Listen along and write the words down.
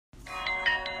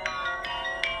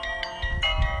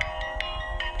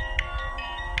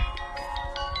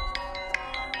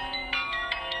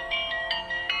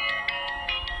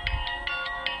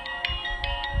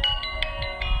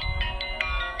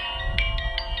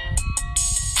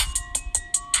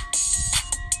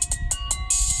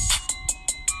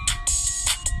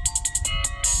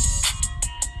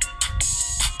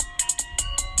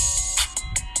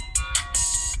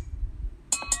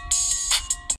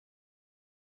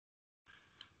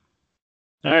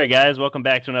All right, guys, welcome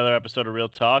back to another episode of Real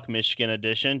Talk, Michigan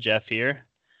Edition. Jeff here.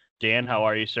 Dan, how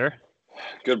are you, sir?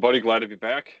 Good, buddy. Glad to be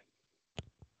back.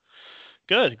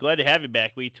 Good. Glad to have you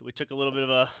back. We took a little bit of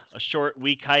a short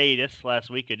week hiatus last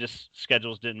week. It just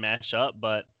schedules didn't match up,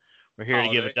 but we're here to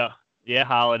give Holiday.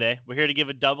 holiday. We're here to give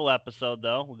a double episode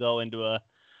though. We'll go into a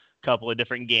couple of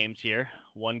different games here.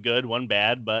 One good, one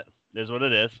bad, but it is what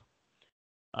it is.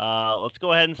 Let's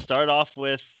go ahead and start off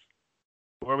with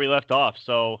where we left off.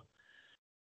 So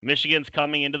Michigan's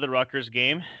coming into the Rutgers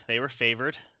game. They were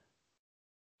favored,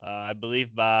 I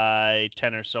believe, by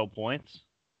 10 or so points.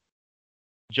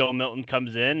 Joe Milton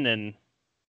comes in and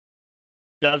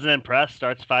doesn't impress,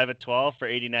 starts 5 of 12 for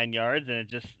 89 yards, and it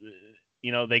just,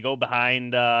 they go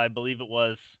behind, I believe it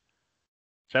was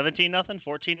 17 nothing,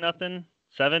 14 nothing,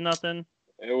 7 nothing.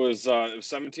 It was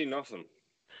 17-0.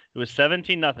 It was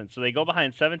 17 nothing. So they go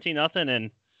behind 17 nothing, and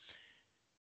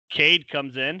Cade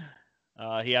comes in.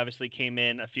 He obviously came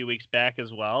in a few weeks back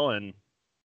as well, and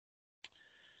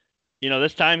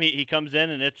this time he comes in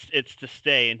and it's to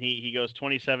stay, and he goes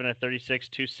 27 of 36,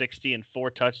 260, and 4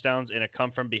 touchdowns in a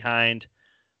come from behind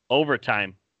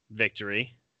overtime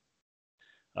victory,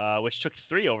 which took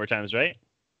 3 overtimes, right?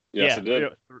 Yes, Yeah, it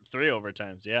did. three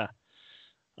overtimes. Yeah.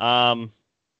 I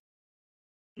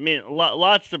mean,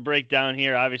 lots to break down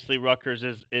here. Obviously, Rutgers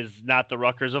is not the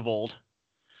Rutgers of old,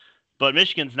 but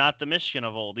Michigan's not the Michigan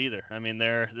of old either. I mean,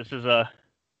 this is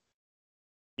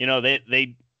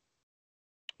they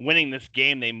winning this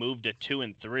game, they moved to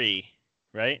 2-3,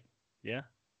 right? Yeah,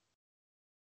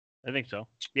 I think so.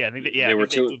 Yeah, I think that. Yeah, They I were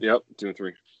think they two. moved. Yep,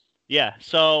 2-3. Yeah.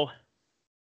 So,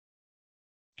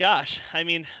 gosh, I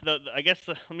mean, I guess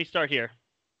let me start here.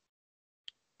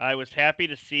 I was happy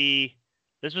to see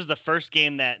this was the first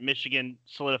game that Michigan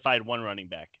solidified one running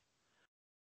back.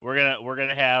 We're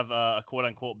gonna have a quote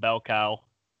unquote bell cow,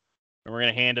 and we're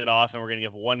gonna hand it off, and we're gonna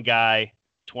give one guy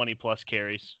 20 plus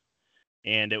carries,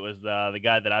 and it was the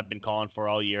guy that I've been calling for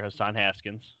all year, Hassan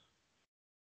Haskins.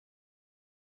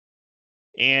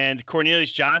 And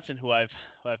Cornelius Johnson, who I've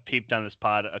peeped on this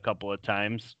pod a couple of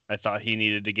times, I thought he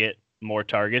needed to get more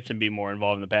targets and be more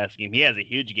involved in the passing game. He has a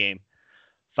huge game,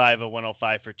 5 of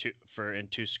 105 for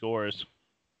 2 scores.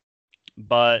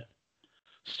 But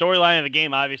storyline of the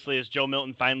game, obviously, is Joe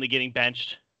Milton finally getting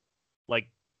benched, like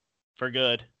for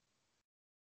good,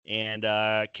 and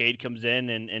Cade comes in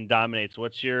and dominates.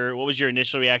 What was your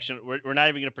initial reaction? We're not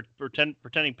even going to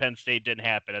pretending Penn State didn't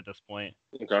happen at this point.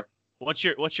 Okay. What's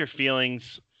your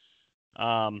feelings?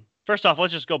 First off,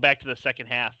 let's just go back to the second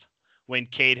half when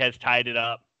Cade has tied it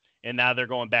up, and now they're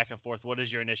going back and forth. What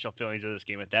is your initial feelings of this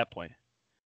game at that point?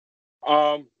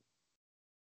 Um,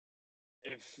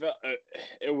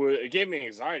 it gave me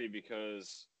anxiety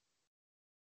because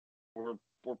we're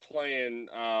we're playing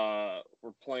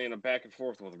a back and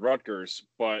forth with Rutgers,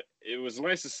 but it was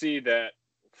nice to see that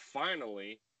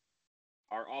finally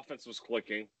our offense was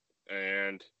clicking,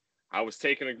 and I was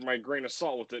taking my grain of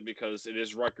salt with it because it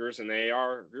is Rutgers, and they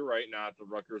are, you're right, not the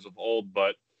Rutgers of old,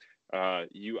 but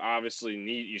you obviously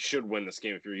you should win this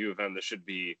game if you're U of M. This should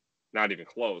be not even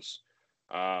close.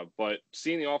 But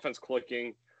seeing the offense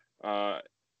clicking, uh,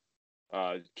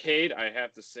 Cade, I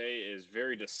have to say, is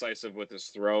very decisive with his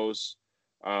throws.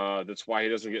 That's why he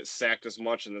doesn't get sacked as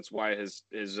much, and that's why his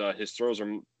throws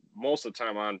are most of the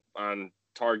time on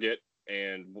target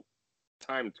and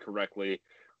timed correctly.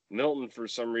 Milton, for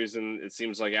some reason, it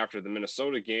seems like after the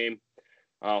Minnesota game,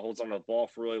 holds on to the ball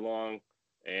for really long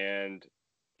and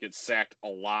gets sacked a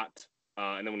lot.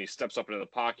 And then when he steps up into the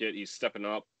pocket, he's stepping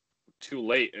up too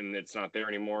late, and it's not there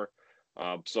anymore.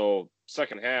 So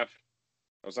second half,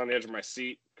 I was on the edge of my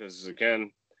seat because,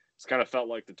 again, it's kind of felt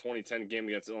like the 2010 game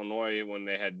against Illinois when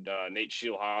they had Nate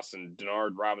Scheelhaas and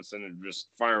Denard Robinson and just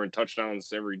firing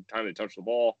touchdowns every time they touched the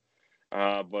ball.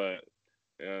 But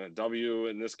W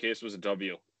in this case was a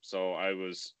W. So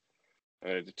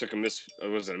it took it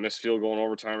was a missed field goal in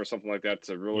overtime or something like that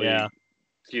to really Yeah.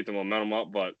 keep the momentum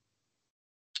up. But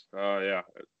yeah,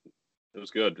 it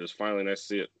was good. It was finally nice to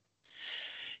see it.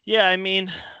 Yeah, I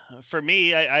mean, for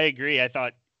me, I agree. I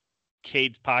thought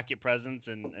Cade's pocket presence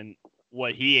and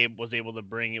what he was able to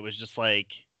bring, it was just like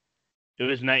it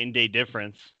was night and day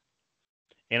difference.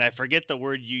 And I forget the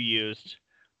word you used,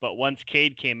 but once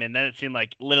Cade came in, then it seemed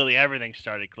like literally everything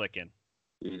started clicking.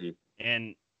 Mm-hmm.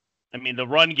 And I mean, the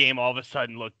run game all of a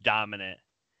sudden looked dominant.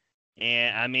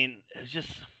 And I mean, it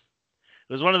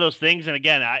was one of those things. And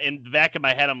again, in the back of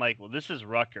my head, I'm like, well, this is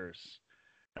Rutgers.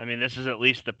 I mean, this is at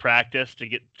least the practice to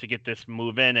get this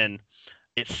moving, and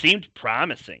it seemed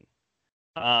promising.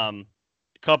 A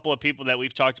couple of people that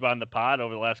we've talked about in the pod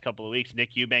over the last couple of weeks,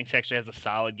 Nick Eubanks actually has a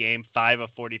solid game, 5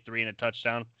 of 43 and a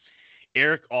touchdown.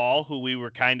 Eric All, who we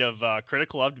were kind of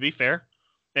critical of, to be fair,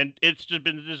 and it's just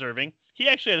been deserving. He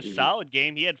actually had a solid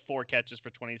game. He had 4 catches for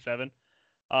 27.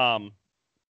 The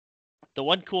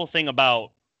one cool thing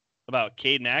about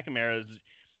Cade McNamara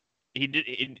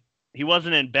is he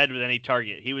wasn't in bed with any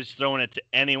target. He was throwing it to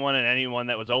anyone and anyone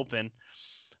that was open.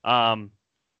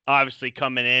 Obviously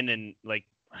coming in and like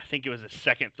I think it was his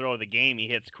second throw of the game, he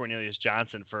hits Cornelius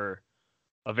Johnson for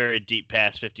a very deep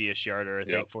pass, 50-ish yarder, I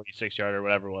think 46 yarder,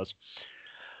 whatever it was.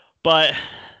 But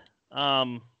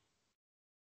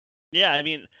yeah, I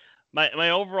mean, my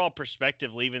overall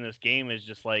perspective leaving this game is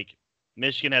just like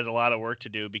Michigan has a lot of work to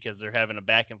do because they're having a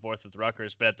back and forth with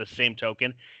Rutgers. But at the same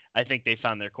token, I think they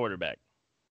found their quarterback.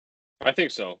 I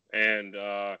think so. And,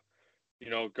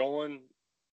 going,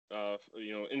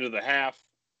 into the half,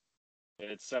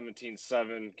 it's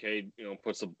 17-7. Cade,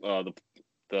 puts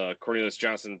the Cornelius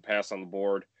Johnson pass on the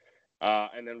board.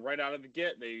 And then right out of the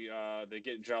gate, they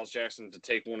get Giles Jackson to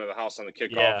take one of the house on the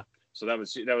kickoff. Yeah. So that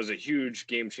was a huge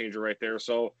game changer right there.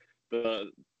 So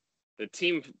the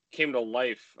team came to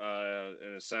life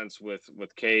in a sense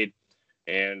with Cade.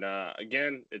 And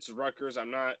again, it's Rutgers.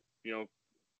 I'm not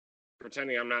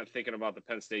pretending I'm not thinking about the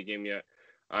Penn State game yet.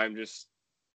 I'm just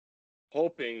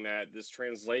hoping that this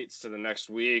translates to the next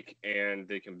week and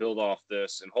they can build off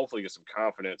this and hopefully get some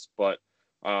confidence. But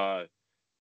their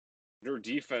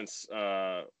defense,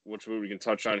 which we can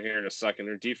touch on here in a second,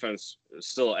 their defense is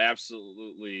still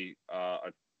absolutely,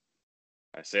 I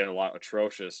say it a lot,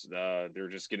 atrocious. They're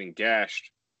just getting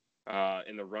gashed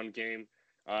in the run game.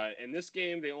 In this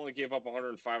game, they only gave up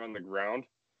 105 on the ground.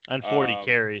 On 40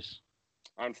 carries.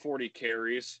 On 40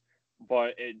 carries.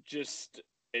 But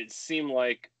it seemed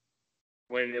like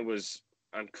when it was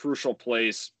on crucial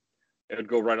plays, it would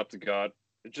go right up the gut.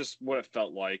 It's just what it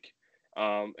felt like.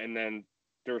 And then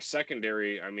their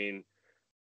secondary, I mean,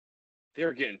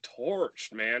 they're getting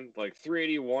torched, man. Like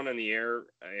 381 in the air,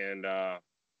 and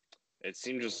it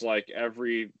seemed just like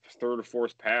every third or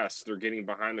fourth pass, they're getting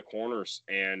behind the corners.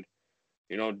 And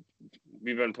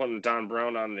we've been putting Don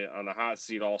Brown on the hot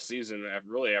seat all season.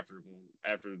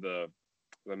 After the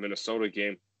Minnesota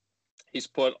game, he's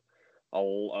put a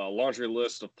laundry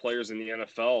list of players in the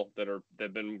NFL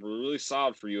that've been really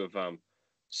solid for U of M.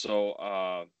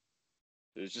 So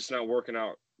it's just not working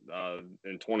out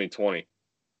in 2020.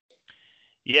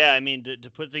 Yeah, I mean, to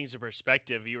put things in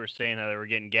perspective, you were saying how they were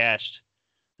getting gashed.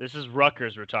 This is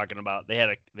Rutgers we're talking about. They had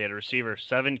a receiver,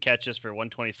 7 catches for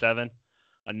 127.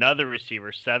 Another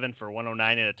receiver, 7 for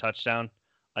 109 and a touchdown.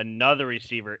 Another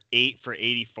receiver, 8 for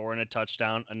 84 and a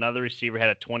touchdown. Another receiver had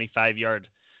a 25-yard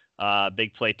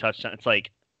big play touchdown. It's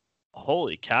like,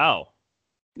 holy cow.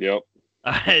 Yep.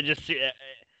 I just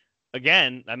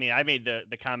again, I mean, I made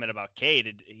the comment about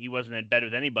Cade. He wasn't in bed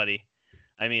with anybody.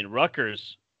 I mean,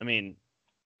 Rutgers,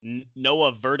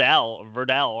 Noah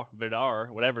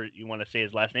Verdar, whatever you want to say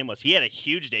his last name was, he had a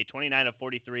huge day, 29 of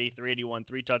 43, 381,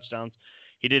 3 touchdowns.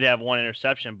 He did have 1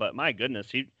 interception, but my goodness,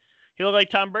 he looked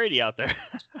like Tom Brady out there.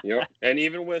 Yep. And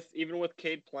even with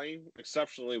Cade playing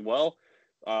exceptionally well,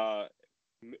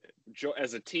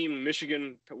 as a team,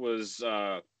 Michigan was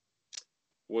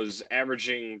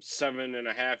averaging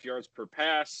 7.5 yards per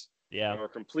pass,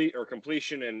 or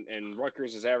completion, and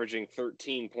Rutgers is averaging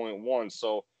 13.1.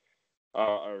 So,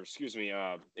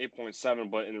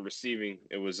 8.7. But in the receiving,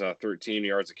 it was 13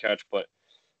 yards a catch. But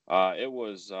it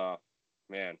was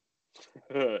man,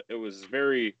 it was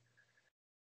very.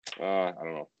 I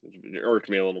don't know. It irked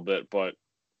me a little bit, but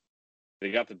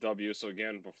they got the W. So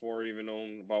again, before even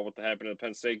knowing about what happened in the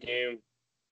Penn State game,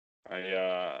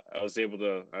 I was able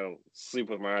to sleep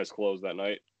with my eyes closed that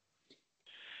night.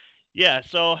 Yeah,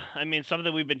 so I mean,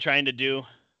 something we've been trying to do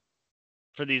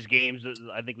for these games,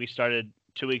 I think we started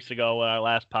 2 weeks ago at our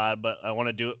last pod, but I want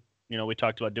to do it. We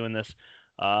talked about doing this.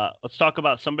 Let's talk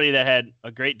about somebody that had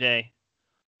a great day.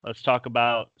 Let's talk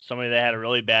about somebody that had a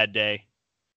really bad day,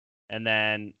 and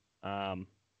then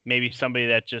maybe somebody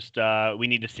that just we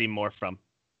need to see more from.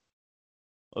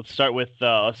 Let's start with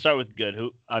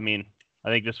good. I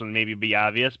think this one maybe be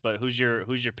obvious, but who's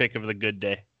your pick of the good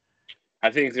day? I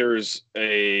think there's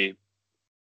a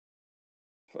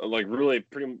really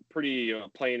pretty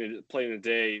playing a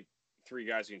day. 3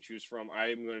 guys you can choose from.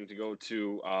 I'm going to go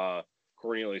to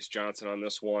Cornelius Johnson on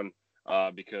this one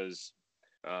because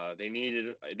they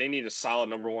need a solid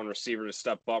number 1 receiver to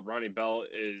step up. Ronnie Bell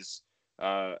is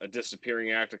a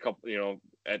disappearing act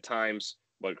at times,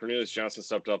 but Cornelius Johnson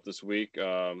stepped up this week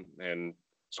and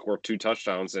scored 2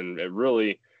 touchdowns, and it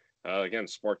really again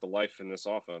sparked the life in this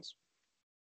offense.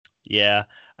 Yeah,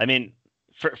 I mean,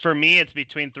 for me, it's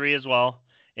between 3 as well.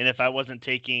 And if I wasn't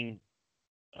taking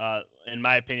in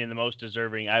my opinion, the most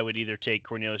deserving, I would either take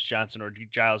Cornelius Johnson or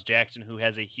Giles Jackson, who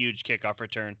has a huge kickoff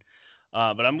return.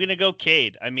 But I'm going to go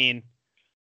Cade. I mean,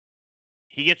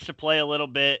 he gets to play a little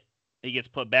bit. He gets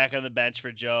put back on the bench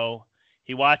for Joe.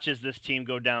 He watches this team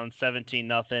go down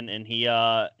 17-0, and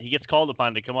he gets called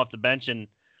upon to come off the bench. And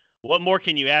what more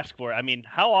can you ask for? I mean,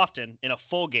 how often in a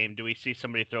full game do we see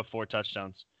somebody throw 4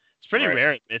 touchdowns? It's pretty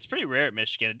rare. It's pretty rare at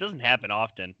Michigan. It doesn't happen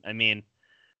often. I mean,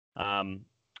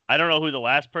 I don't know who the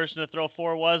last person to throw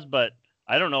 4 was, but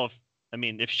I don't know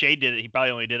if Shea did it, he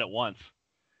probably only did it once.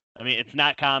 I mean, it's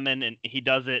not common, and he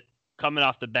does it coming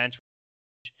off the bench,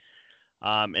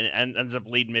 and ends up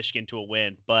leading Michigan to a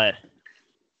win. But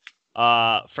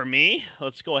for me,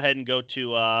 let's go ahead and go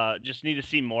to just need to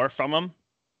see more from him.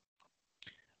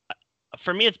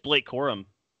 For me, it's Blake Corum.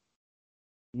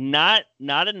 Not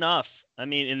enough. I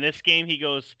mean, in this game, he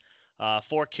goes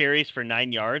 4 carries for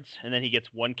 9 yards, and then he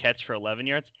gets 1 catch for 11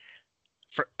 yards.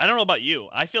 I don't know about you.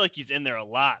 I feel like he's in there a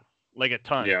lot, like a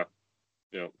ton. Yeah.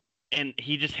 And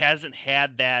he just hasn't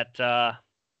had that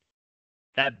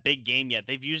big game yet.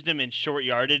 They've used him in short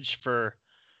yardage for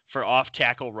off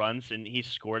tackle runs, and he's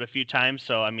scored a few times.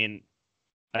 So I mean,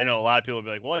 I know a lot of people will be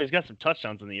like, "Well, he's got some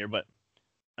touchdowns in the year," but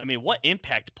I mean, what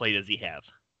impact play does he have?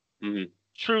 Mm-hmm.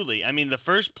 Truly, I mean, the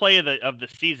first play of the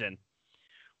season,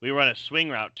 we run a swing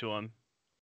route to him,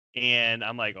 and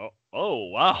I'm like, oh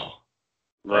wow,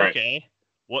 right. Okay,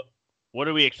 what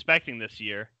are we expecting this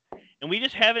year? And we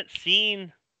just haven't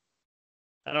seen.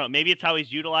 I don't know. Maybe it's how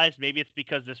he's utilized. Maybe it's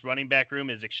because this running back room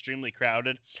is extremely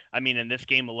crowded. I mean, in this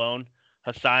game alone,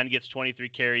 Hassan gets 23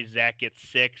 carries, Zach gets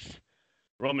 6,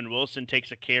 Roman Wilson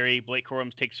takes a carry, Blake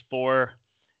Corum takes 4,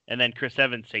 and then Chris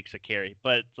Evans takes a carry.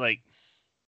 But it's like,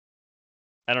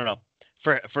 I don't know.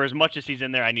 For as much as he's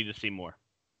in there, I need to see more.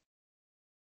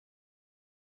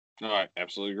 No, I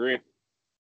absolutely agree.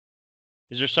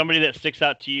 Is there somebody that sticks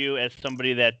out to you as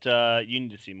somebody that you need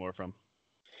to see more from?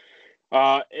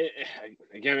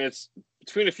 Again, it's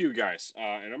between a few guys,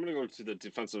 and I'm going to go to the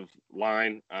defensive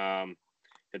line. We're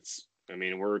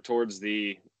towards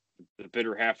the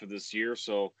bitter half of this year,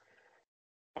 so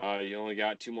you only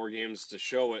got 2 more games to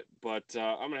show it. But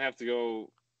I'm going to have to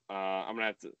go. I'm going to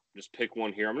have to just pick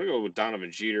one here. I'm going to go with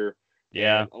Donovan Jeter.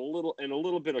 Yeah, and a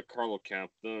little bit of Carlo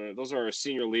Kemp. Those are our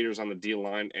senior leaders on the D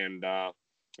line, and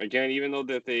again, even though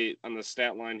that they on the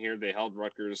stat line here they held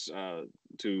Rutgers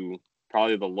to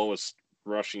probably the lowest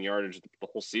rushing yardage the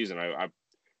whole season.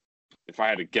 If I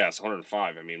had to guess,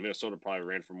 105. I mean, Minnesota probably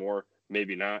ran for more,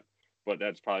 maybe not, but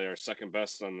that's probably our second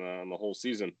best on the whole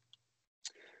season.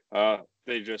 No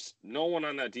one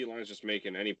on that D line is just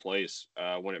making any plays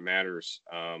when it matters.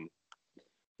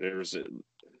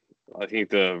 I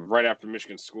think right after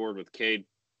Michigan scored with Cade,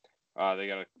 they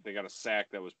got a sack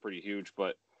that was pretty huge,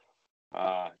 but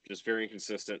just very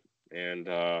inconsistent, and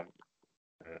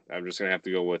I'm just gonna have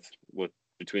to go with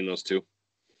between those two.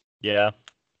 Yeah.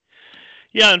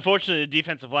 Unfortunately, the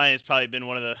defensive line has probably been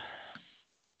one of the.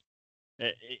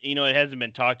 It hasn't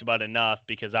been talked about enough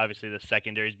because obviously the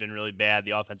secondary's been really bad,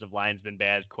 the offensive line's been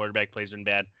bad, quarterback play's been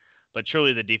bad, but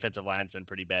truly the defensive line's been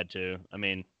pretty bad too. I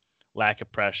mean, lack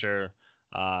of pressure,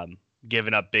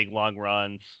 giving up big long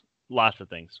runs, lots of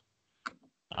things.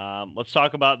 Let's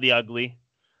talk about the ugly.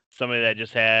 Somebody that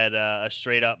just had a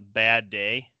straight up bad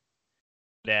day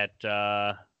that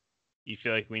you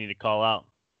feel like we need to call out.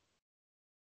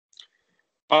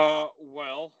 I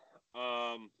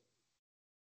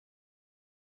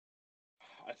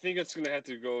think it's going to have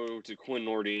to go to Quinn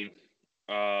Nordin.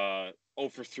 0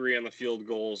 for 3 on the field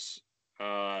goals.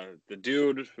 The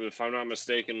dude, if I'm not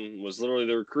mistaken, was literally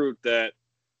the recruit that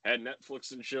had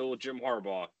Netflix and chill with Jim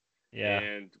Harbaugh. Yeah.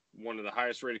 And one of the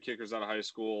highest rated kickers out of high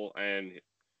school. And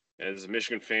as a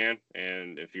Michigan fan,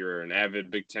 and if you're an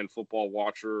avid Big Ten football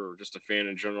watcher or just a fan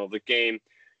in general of the game,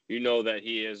 you know that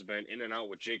he has been in and out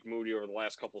with Jake Moody over the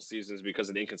last couple seasons because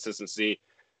of the inconsistency.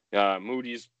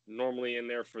 Moody's normally in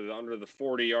there for under the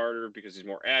 40-yarder because he's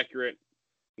more accurate.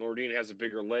 Nordin has a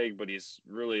bigger leg, but he's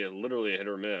literally a hit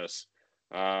or miss.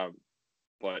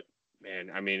 But, man,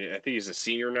 I mean, I think he's a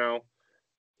senior now.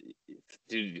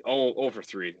 Dude, 0 for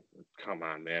 3. Come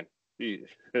on, man.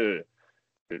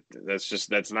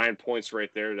 That's 9 points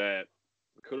right there that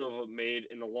could have made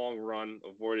in the long run,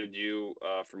 avoided you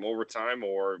from overtime,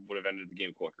 or would have ended the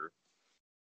game quicker.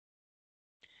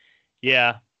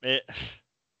 Yeah,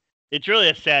 it's really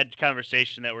a sad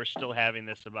conversation that we're still having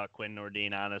this about Quinn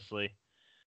Nordin, honestly.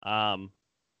 For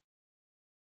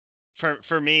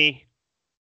me,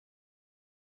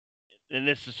 and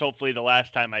this is hopefully the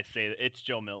last time I say it, it's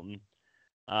Joe Milton.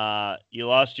 You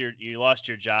lost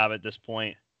your job at this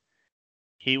point.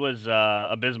 He was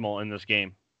abysmal in this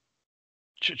game.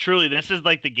 truly, this is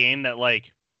like the game that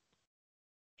like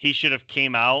he should have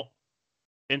came out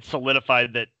and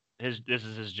solidified that this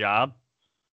is his job.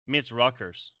 I mean, it's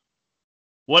Rutgers.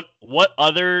 What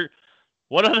other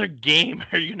game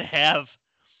are you gonna have?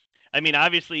 I mean,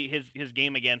 obviously his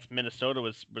game against Minnesota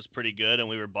was pretty good, and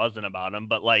we were buzzing about him.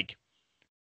 But like,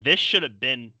 this should have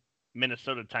been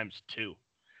Minnesota times 2.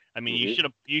 I mean,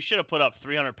 you should have put up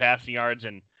 300 passing yards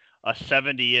and a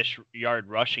 70-ish yard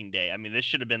rushing day. I mean, this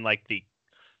should have been like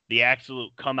the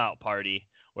absolute come out party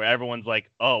where everyone's like,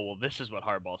 oh well, this is what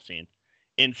Harbaugh's seen.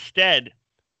 Instead,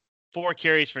 4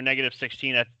 carries for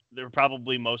 -16. They were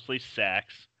probably mostly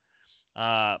sacks.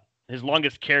 His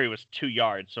longest carry was 2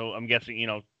 yards, so I'm guessing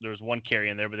there was 1 carry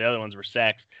in there, but the other ones were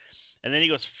sacks. And then he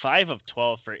goes 5 of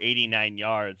 12 for 89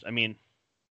 yards. I mean,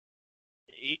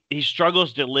 he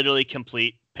struggles to literally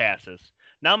complete passes.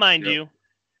 Now, mind you,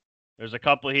 there's a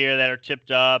couple here that are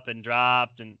tipped up and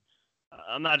dropped, and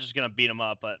I'm not just gonna beat him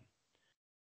up, but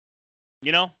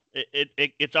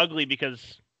it's ugly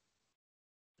because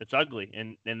it's ugly,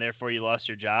 and therefore you lost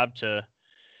your job to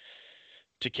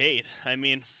Cade. I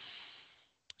mean,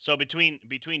 so between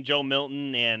Joe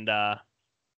Milton and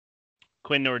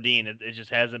Quinn Nordin, it just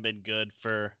hasn't been good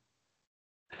for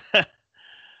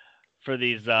for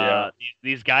these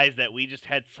guys that we just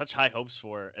had such high hopes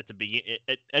for at the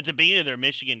beginning of their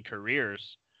Michigan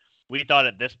careers. We thought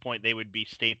at this point they would be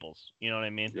staples. You know what I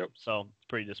mean? Yep. So it's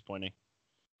pretty disappointing.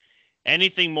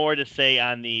 Anything more to say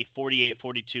on the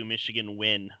 48-42 Michigan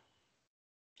win?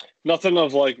 Nothing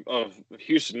of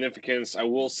huge significance. I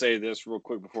will say this real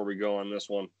quick before we go on this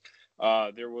one.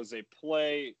 There was a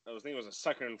play, I think it was a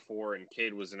 2nd and 4, and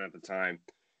Cade was in at the time.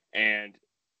 And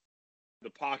the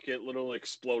pocket literally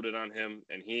exploded on him,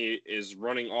 and he is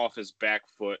running off his back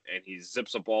foot, and he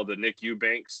zips up all the Nick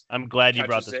Eubanks. I'm glad you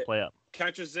brought this play up.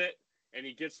 Catches it, and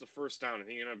he gets the first down. I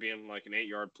think it ended up being like an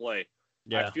 8-yard play.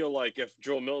 Yeah. I feel like if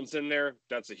Joe Milton's in there,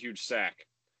 that's a huge sack.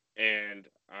 And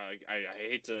I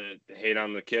hate to hate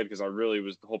on the kid because I really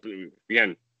was hoping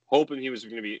he was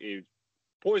going to be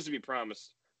poised to be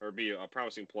promised or be a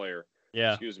promising player.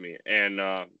 Yeah. Excuse me. And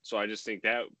so I just think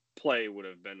that play would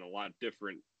have been a lot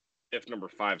different if number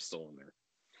 5's still in there.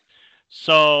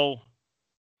 So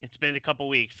it's been a couple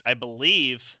weeks. I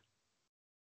believe,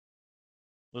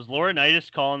 was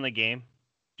Laurinaitis calling the game? Do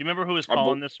you remember who was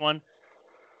calling this one?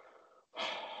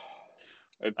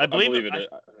 I believe it.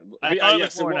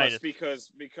 Yes, it was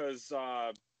because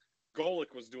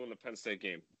Golick was doing the Penn State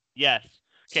game. Yes.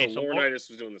 Okay, so Laurinaitis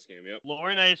was doing this game. Yep.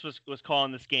 Laurinaitis was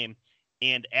calling this game,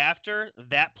 and after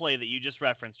that play that you just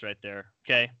referenced right there,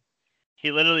 okay,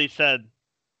 he literally said,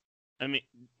 I mean,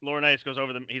 Laurinaitis goes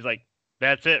over them. He's like,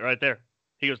 "That's it right there."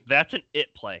 He goes, "That's an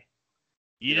it play.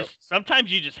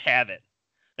 Sometimes you just have it,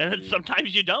 and then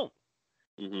sometimes you don't."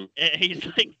 Mm-hmm. And he's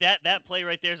like, that play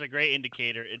right there is a great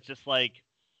indicator. It's just like,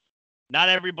 not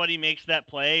everybody makes that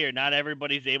play, or not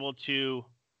everybody's able to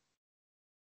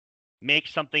make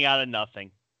something out of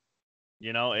nothing.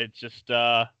 It's just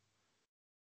not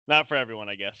for everyone,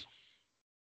 I guess.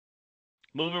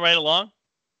 Moving right along,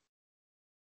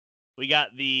 we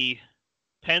got the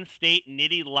Penn State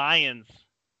Nittany Lions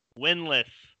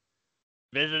winless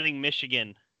visiting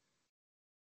Michigan.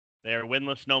 They're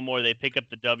winless no more. They pick up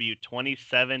the W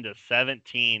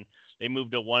 27-17. They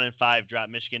moved to 1-5,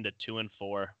 dropped Michigan to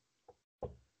 2-4.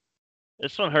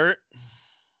 This one hurt.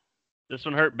 This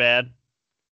one hurt bad.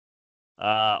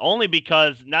 Only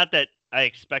because, not that I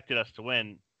expected us to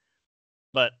win,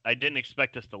 but I didn't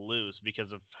expect us to lose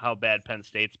because of how bad Penn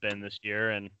State's been this year.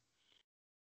 And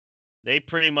they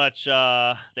pretty much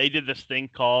they did this thing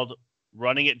called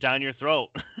running it down your throat.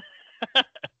 I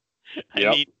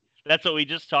mean, that's what we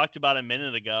just talked about a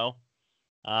minute ago.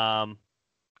 And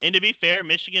to be fair,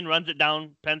 Michigan runs it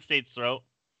down Penn State's throat.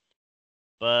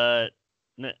 But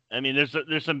I mean,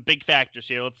 there's some big factors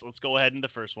here. Let's go ahead in the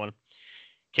first one.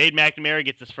 Cade McNamara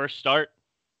gets his first start.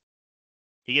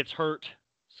 He gets hurt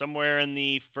somewhere in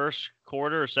the first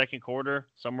quarter or second quarter,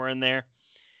 somewhere in there.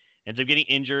 Ends up getting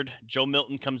injured. Joe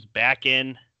Milton comes back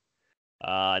in.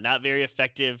 Not very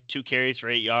effective. 2 carries for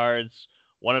 8 yards.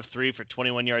 1 of 3 for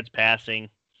 21 yards passing.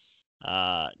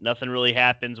 Nothing really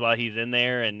happens while he's in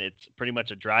there, and it's pretty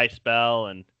much a dry spell.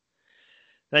 And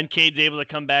then Cade's able to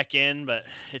come back in, but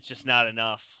it's just not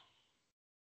enough.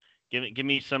 Give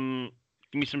me some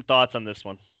thoughts on this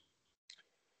one.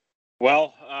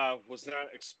 Well, was not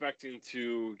expecting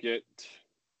to get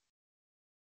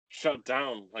shut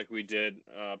down like we did.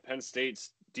 Penn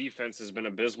State's defense has been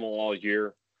abysmal all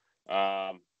year.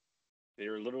 They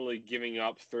were literally giving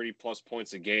up 30-plus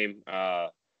points a game.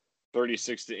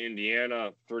 36 to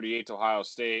Indiana, 38 to Ohio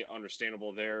State.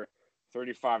 Understandable there.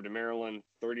 35 to Maryland,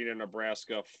 30 to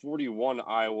Nebraska, 41 to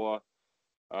Iowa.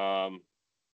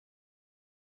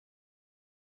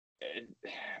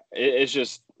 It's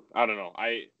just, I don't know.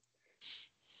 I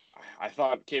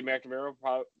thought Cade McNamara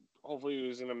hopefully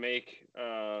was going to make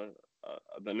the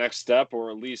next step,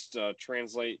 or at least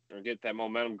translate or get that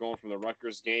momentum going from the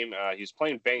Rutgers game. He's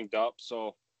playing banged up,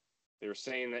 so they were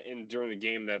saying that during the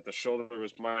game that the shoulder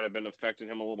might have been affecting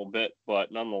him a little bit,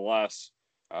 but nonetheless,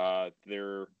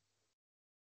 their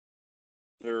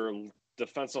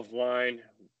defensive line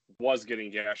was getting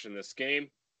gashed in this game.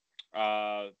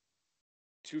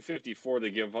 254 they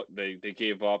gave up. They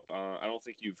gave up. I don't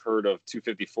think you've heard of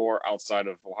 254 outside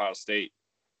of Ohio State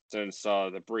since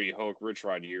the Brady Hoke Rich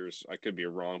Rod years. I could be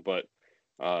wrong, but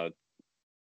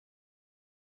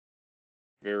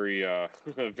very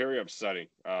very upsetting.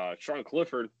 Sean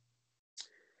Clifford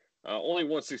only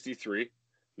 163,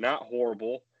 not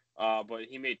horrible, but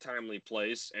he made timely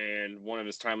plays, and one of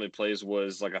his timely plays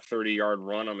was like a 30-yard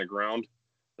run on the ground.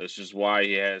 This is why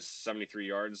he has 73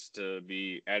 yards to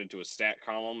be added to a stat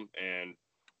column, and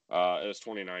it was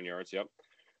 29 yards. Yep.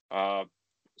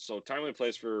 So timely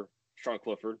plays for Sean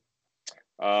Clifford.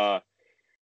 Ronnie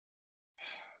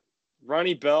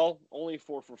Bell only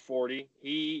 4 for 40.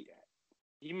 He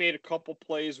made a couple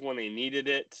plays when they needed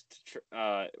it,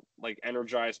 like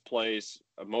energized plays,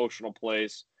 emotional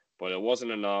plays, but it wasn't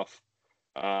enough.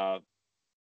 So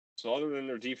other than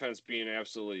their defense being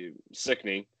absolutely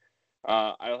sickening,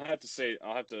 I'll have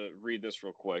to read this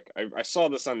real quick. I saw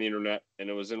this on the internet, and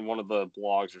it was in one of the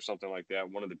blogs or something like that.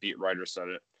 One of the beat writers said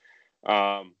it.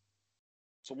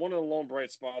 So one of the lone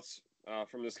bright spots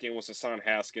from this game was Hassan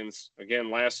Haskins. Again,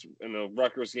 last in the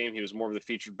Rutgers game, he was more of the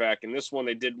featured back. In this one,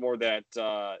 they did more of that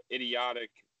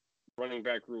idiotic running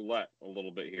back roulette a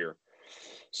little bit here.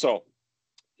 So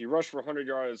he rushed for 100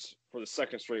 yards for the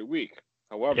second straight week.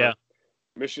 However,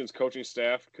 Michigan's coaching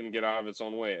staff couldn't get out of its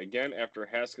own way. Again, after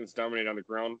Haskins dominated on the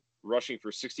ground, rushing for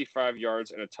 65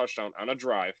 yards and a touchdown on a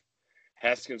drive,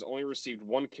 Haskins only received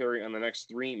one carry on the next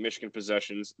 3 Michigan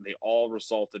possessions. They all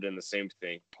resulted in the same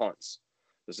thing, punts.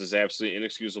 This is absolutely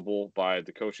inexcusable by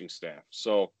the coaching staff.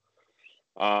 So,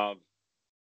 again,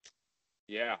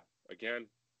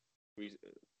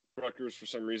 Rutgers for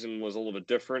some reason was a little bit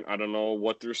different. I don't know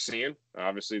what they're seeing.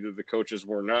 Obviously, the coaches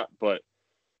were not, but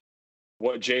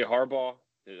what Jim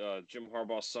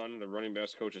Harbaugh's son, the running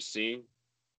backs coach, is seeing,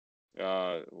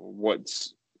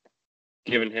 what's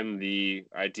given him the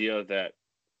idea that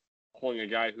pulling a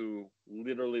guy who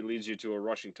literally leads you to a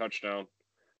rushing touchdown,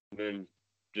 and then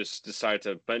just decide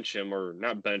to bench him, or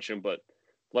not bench him, but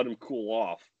let him cool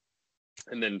off,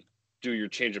 and then do your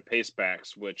change of pace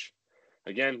backs, which,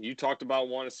 again, you talked about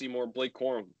wanting to see more Blake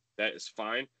Corum. That is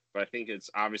fine, but I think it's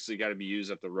obviously got to be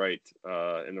used at the right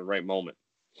in the right moment.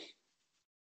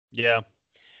 Yeah.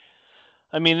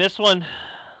 I mean, this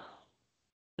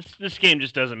game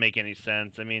just doesn't make any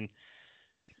sense. I mean,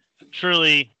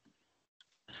 truly,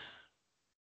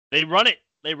 they ran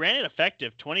it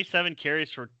effective. 27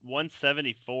 carries for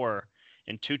 174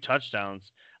 and 2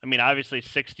 touchdowns. I mean, obviously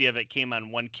 60 of it came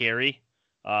on 1 carry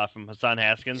from Hassan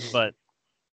Haskins, but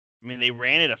I mean, they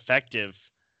ran it effective.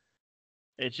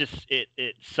 It's just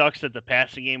it sucks that the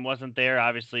passing game wasn't there.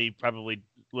 Obviously, probably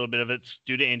a little bit of it's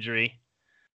due to injury.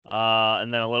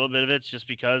 And then a little bit of it's just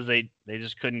because they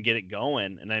just couldn't get it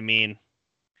going. And I mean,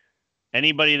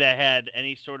 anybody that had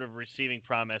any sort of receiving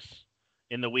promise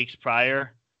in the weeks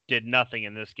prior did nothing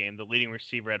in this game. The leading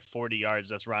receiver had 40 yards.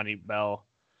 That's Ronnie Bell.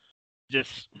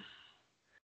 Just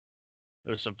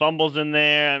there's some fumbles in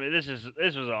there. I mean, this was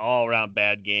an all around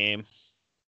bad game.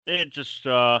 It just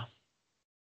I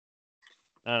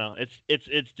don't know.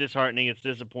 It's disheartening. It's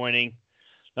disappointing.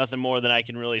 Nothing more than I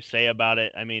can really say about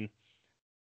it. I mean,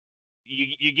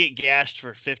 you get gashed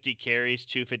for 50 carries,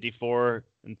 254,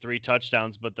 and 3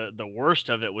 touchdowns, but the worst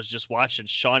of it was just watching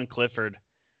Sean Clifford,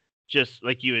 just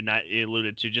like you had not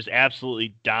alluded to, just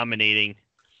absolutely dominating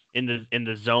in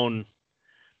the zone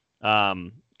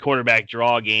quarterback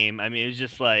draw game. I mean, it was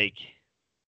just like,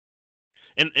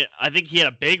 and I think he had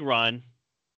a big run.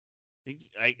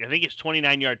 I think his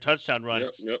 29-yard touchdown run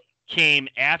came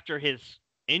after his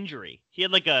injury. He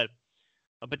had like a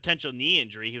potential knee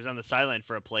injury. He was on the sideline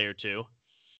for a play or two.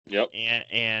 Yep.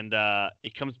 And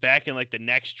it comes back in like the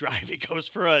next drive. It goes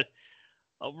for a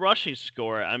rushing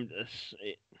score.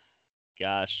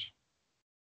 Gosh.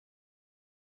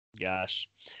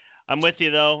 I'm with you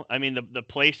though. I mean, the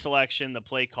play selection, the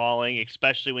play calling,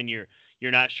 especially when you're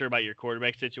not sure about your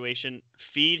quarterback situation.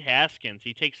 Feed Haskins.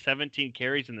 He takes 17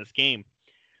 carries in this game.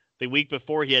 The week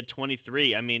before he had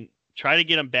 23. I mean, try to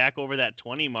get him back over that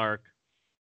 20 mark.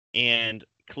 And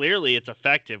clearly it's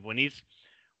effective when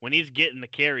when he's getting the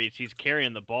carries, he's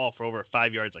carrying the ball for over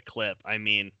 5 yards a clip. I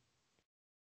mean,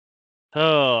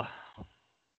 oh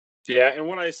Yeah, and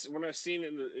when I've seen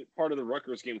in the part of the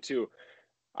Rutgers game too,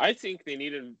 I think they need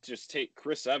to just take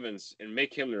Chris Evans and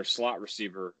make him their slot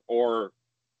receiver, or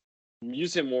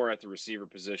use him more at the receiver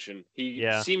position. He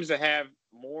yeah, seems to have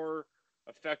more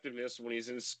effectiveness when he's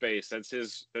in space. That's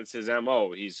his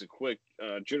MO. He's a quick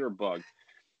jitterbug,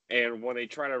 and when they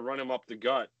try to run him up the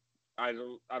gut, I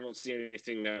don't see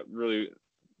anything that really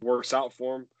works out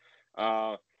for him.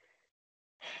 Uh,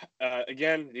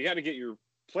 Again, you got to get your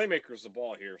playmakers the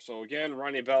ball here. So again,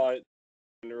 Ronnie Bell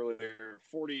earlier,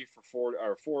 40 for 40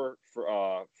 or for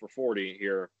 40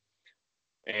 here,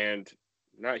 and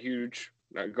not huge,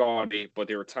 not gaudy, but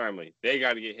they were timely. They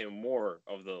got to get him more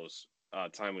of those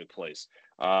timely plays.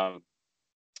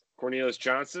 Cornelius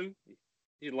Johnson,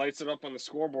 he lights it up on the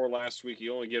scoreboard last week.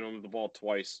 You only give him the ball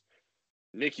twice.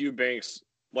 Nick Eubanks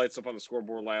lights up on the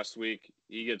scoreboard last week.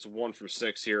 He gets 1 for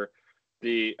 6 here.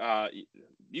 You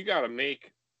got to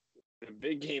make the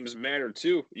big games matter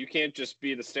too. You can't just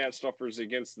be the stat stuffers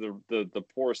against the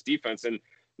poorest defense. And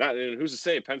who's to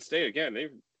say Penn State again? They've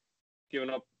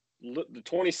given up the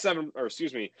 27, or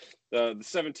excuse me, the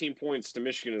 17 points to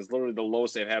Michigan is literally the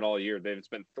lowest they've had all year. They've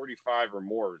spent 35 or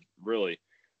more, really.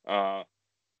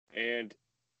 And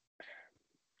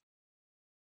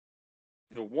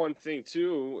the one thing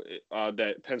too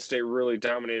that Penn State really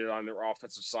dominated on their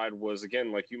offensive side was,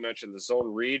 again, like you mentioned, the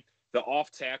zone read, the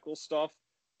off tackle stuff,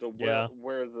 where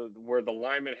the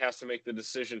lineman has to make the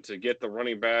decision to get the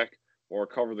running back or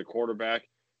cover the quarterback.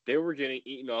 They were getting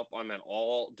eaten up on that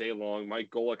all day long.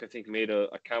 Mike Golick, I think, made a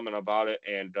comment about it,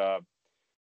 and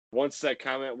once that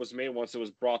comment was made, once it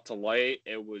was brought to light,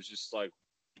 it was just like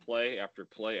play after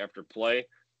play after play,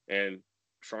 and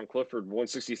Sean Clifford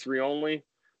 163 only,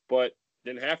 but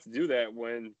didn't have to do that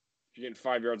when you're getting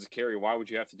 5 yards of carry. Why would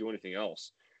you have to do anything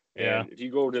else? yeah. And if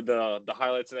you go to the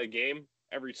highlights of that game,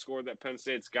 every score that Penn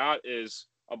State's got is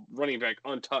a running back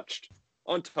untouched.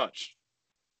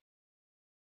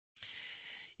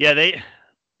 Yeah,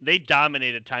 they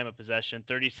dominated time of possession,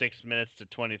 36 minutes to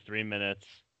 23 minutes.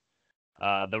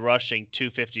 The rushing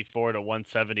 254 to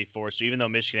 174. So even though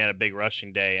Michigan had a big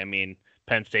rushing day, I mean,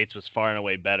 Penn State's was far and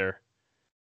away better.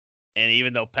 And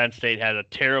even though Penn State had a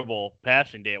terrible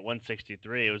passing day at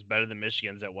 163, it was better than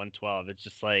Michigan's at 112. It's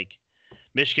just like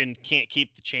Michigan can't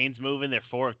keep the chains moving. They're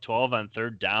 4 of 12 on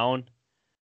third down.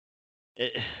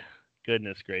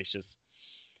 Goodness gracious.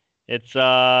 It's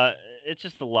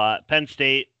just a lot. Penn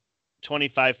State,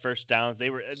 25 first downs.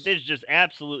 They're just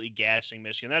absolutely gashing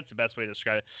Michigan. That's the best way to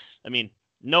describe it. I mean,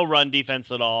 no run defense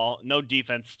at all. No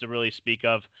defense to really speak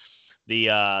of.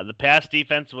 The pass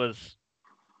defense was,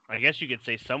 I guess you could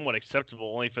say, somewhat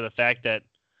acceptable, only for the fact that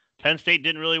Penn State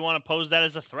didn't really want to pose that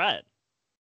as a threat.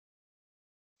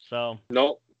 So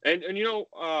no, and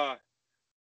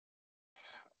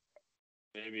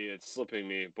maybe it's slipping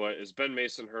me, but is Ben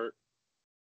Mason hurt?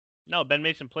 no, Ben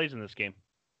Mason plays in this game.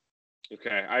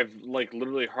 Okay, I've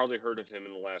literally hardly heard of him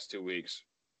in the last 2 weeks.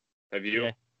 Have you?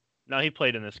 Yeah. No, he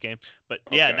played in this game, but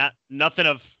yeah, Okay. nothing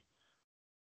of.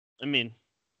 I mean,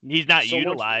 he's not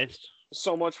utilized.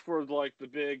 So much for the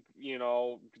big,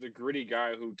 the gritty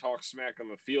guy who talks smack on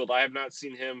the field. I have not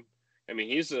seen him. I mean,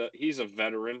 he's a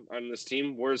veteran on this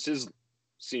team. Where's his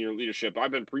senior leadership?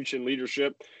 I've been preaching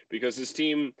leadership because this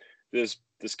team, this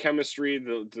chemistry,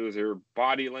 their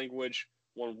body language.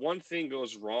 When one thing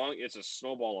goes wrong, it's a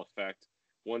snowball effect.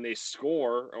 When they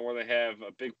score or when they have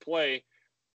a big play,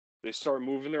 they start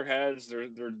moving their heads.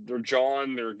 They're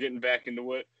jawing. They're getting back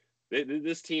into it.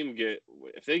 This team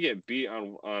if they get beat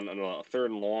on a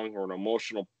third and long or an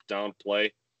emotional down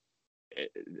play,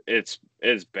 it's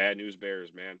bad news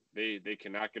bears, man. They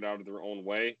cannot get out of their own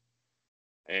way,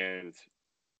 and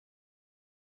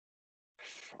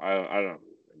I don't.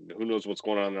 Who knows what's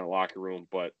going on in that locker room,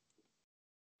 but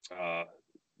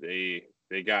they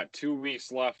got 2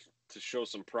 weeks left to show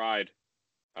some pride,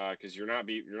 because you're not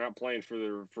playing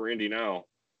for Indy now,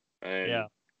 and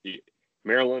Yeah.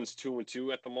 Maryland's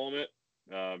 2-2 at the moment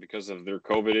because of their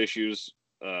COVID issues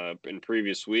in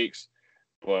previous weeks,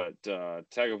 but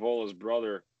Tagovailoa's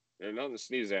brother, they're nothing to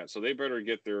sneeze at, so they better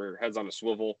get their heads on a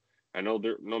swivel. I know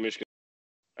no Michigan.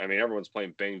 I mean, everyone's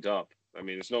playing banged up. I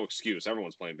mean, there's no excuse.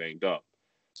 Everyone's playing banged up,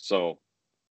 so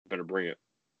better bring it.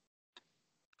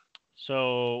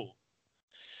 So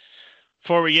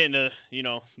before we get into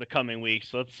the coming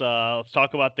weeks, let's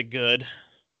talk about the good.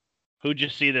 Who'd you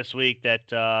see this week that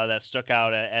stuck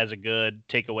out as a good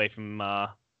takeaway from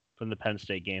the Penn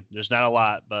State game? There's not a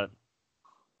lot, but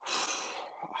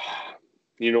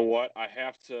you know what? I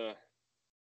have to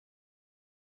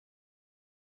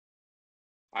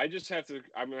I just have to.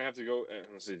 I'm gonna have to go.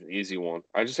 This is an easy one.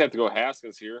 I just have to go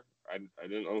Haskins here. I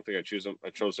didn't. I don't think I choose him. I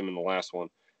chose him in the last one.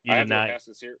 You I did have to go not.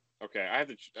 Haskins here. Okay, I have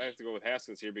to. I have to go with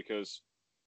Haskins here because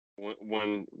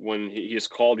when he is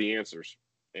called, he answers.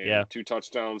 Yeah. And 2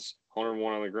 touchdowns,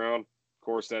 101 on the ground. Of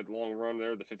course, that long run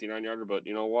there, the 59-yarder. But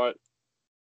you know what?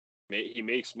 He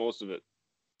makes most of it.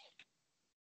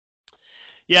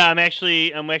 Yeah, I'm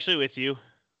actually with you.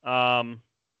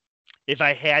 If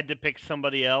I had to pick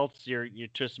somebody else, you're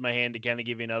twisting my hand to kind of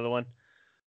give you another one.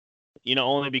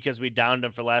 Only because we downed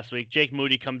him for last week. Jake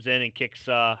Moody comes in and kicks,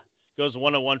 goes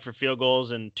 1-1 for field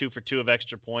goals and 2 for 2 of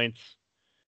extra points.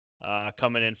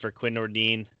 Coming in for Quinn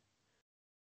Nordin.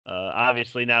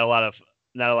 Obviously, not a lot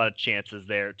of chances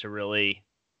there to really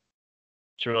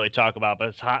talk about.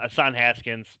 But Hassan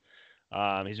Haskins,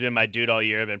 he's been my dude all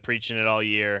year. I've been preaching it all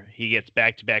year. He gets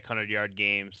back-to-back 100-yard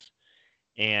games,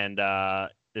 and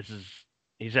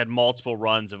he's had multiple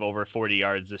runs of over 40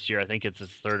 yards this year. I think it's his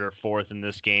 3rd or 4th in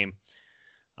this game.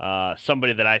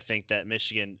 Somebody that I think that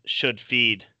Michigan should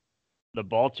feed the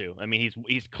ball to. I mean,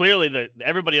 he's clearly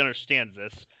everybody understands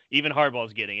this. Even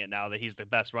Harbaugh's getting it now that he's the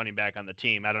best running back on the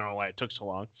team. I don't know why it took so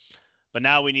long. But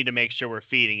now we need to make sure we're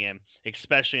feeding him,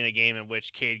 especially in a game in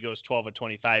which Cade goes 12 of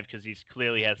 25 because he's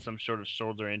clearly has some sort of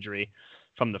shoulder injury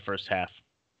from the first half.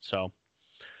 So,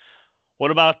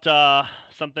 what about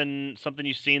something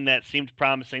you've seen that seemed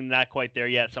promising, not quite there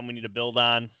yet, something we need to build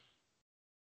on?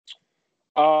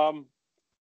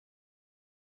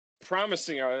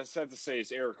 Promising, I just have to say,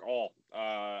 is Erick All.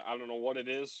 I don't know what it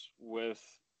is with.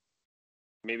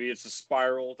 Maybe it's a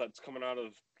spiral that's coming out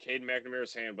of Cade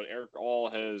McNamara's hand, but Erick All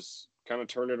has kind of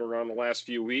turned it around the last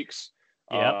few weeks.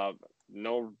 Yep.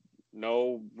 No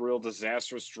real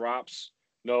disastrous drops,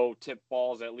 no tip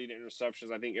balls that lead to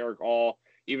interceptions. I think Erick All,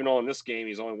 even though in this game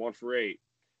he's only 1 for 8,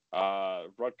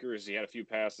 Rutgers, he had a few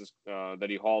passes that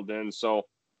he hauled in. So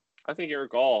I think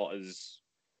Erick All is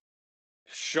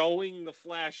showing the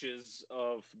flashes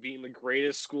of being the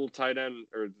greatest school tight end,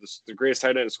 or the greatest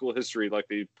tight end in school history, like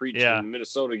they preached in the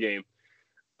Minnesota game.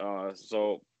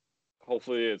 So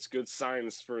hopefully it's good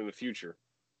signs for in the future.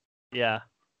 Yeah,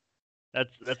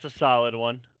 that's a solid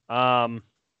one. For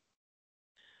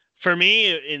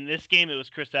me, in this game, it was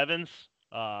Chris Evans.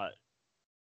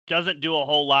 Doesn't do a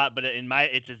whole lot, but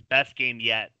it's his best game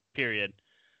yet. Period.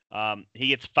 He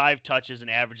gets 5 touches and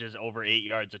averages over 8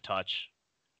 yards a touch.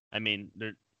 I mean,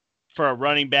 for a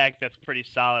running back, that's pretty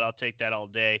solid. I'll take that all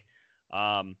day.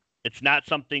 It's not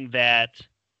something that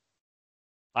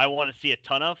I want to see a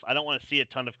ton of. I don't want to see a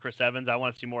ton of Chris Evans. I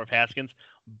want to see more of Haskins.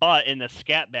 But in the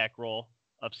scat back role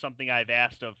of something I've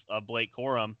asked of Blake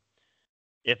Corum,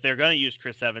 if they're going to use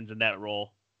Chris Evans in that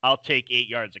role, I'll take 8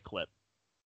 yards a clip.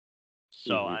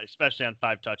 So especially on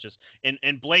 5 touches.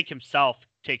 And Blake himself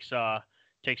takes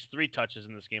 3 touches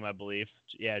in this game, I believe.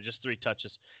 Yeah, just 3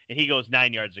 touches. And he goes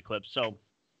 9 yards a clip. So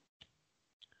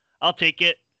I'll take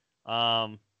it.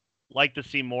 Like to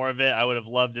see more of it. I would have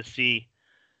loved to see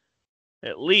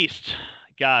at least,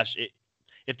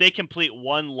 if they complete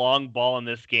one long ball in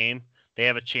this game, they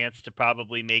have a chance to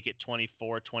probably make it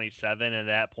 24-27. And at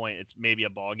that point, it's maybe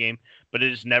a ball game. But it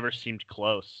just never seemed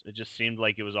close. It just seemed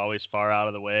like it was always far out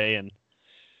of the way. And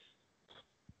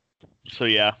so,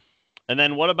 yeah. And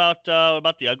then what about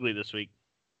the ugly this week?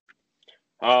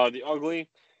 The ugly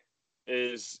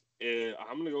is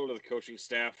I'm going to go to the coaching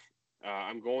staff.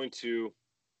 I'm going to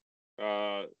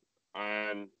on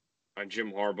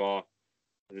Jim Harbaugh.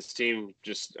 This team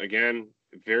just, again,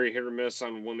 very hit or miss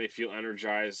on when they feel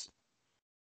energized.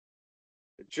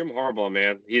 Jim Harbaugh,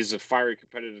 man, he's a fiery,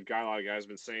 competitive guy. A lot of guys have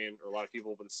been saying, or a lot of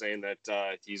people have been saying that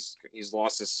he's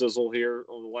lost his sizzle here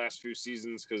over the last few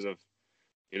seasons because of,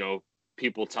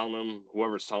 people telling him,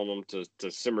 whoever's telling him to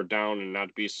simmer down and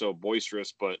not be so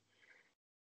boisterous. But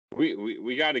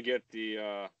we got to get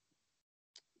the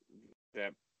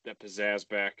that pizzazz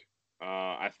back.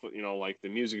 Like the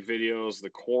music videos, the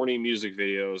corny music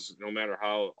videos, no matter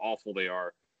how awful they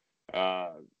are,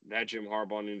 that Jim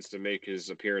Harbaugh needs to make his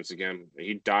appearance again.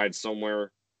 He died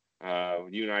somewhere.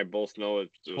 You and I both know it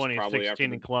was probably after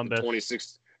in Columbus.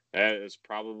 26. That is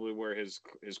probably where his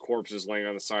corpse is laying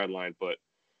on the sideline. But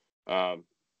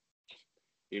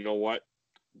you know what?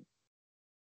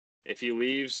 If he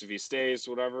leaves, if he stays,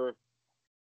 whatever,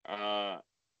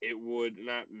 it would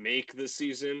not make the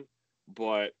season,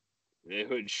 but it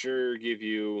would sure give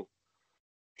you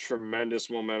tremendous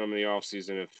momentum in the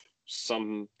offseason if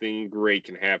something great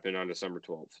can happen on December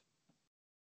 12th.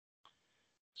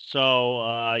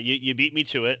 So you beat me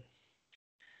to it.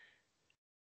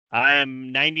 I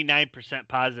am 99%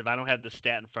 positive. I don't have the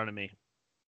stat in front of me.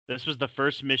 This was the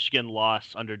first Michigan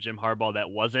loss under Jim Harbaugh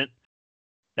that wasn't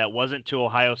to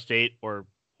Ohio State or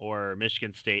or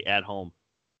Michigan State at home.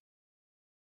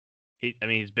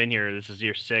 He's been here. This is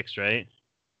year 6, right?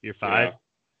 Year 5. Yeah.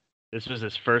 This was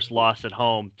his first loss at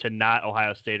home to not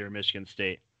Ohio State or Michigan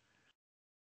State.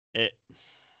 And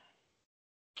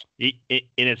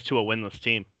it's to a winless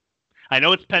team. I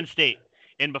know it's Penn State,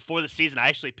 and before the season, I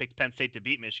actually picked Penn State to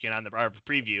beat Michigan on our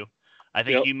preview. I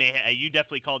think you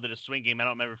definitely called it a swing game. I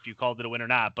don't remember if you called it a win or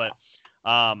not, but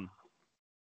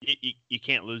you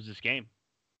can't lose this game.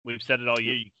 We've said it all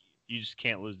year. You just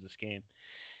can't lose this game,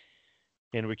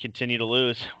 and we continue to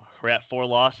lose. We're at 4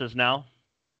 losses now.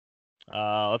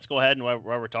 Let's go ahead and while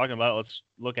we're talking about it, let's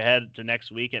look ahead to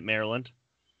next week at Maryland.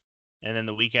 And then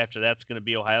the week after that's going to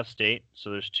be Ohio State.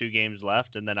 So there's 2 games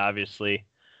left. And then obviously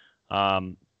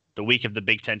the week of the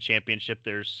Big Ten Championship,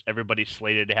 everybody's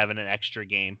slated to have an extra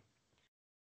game.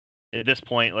 At this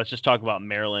point, let's just talk about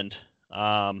Maryland.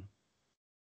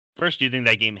 First, do you think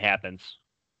that game happens?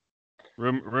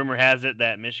 Rumor has it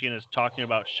that Michigan is talking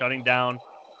about shutting down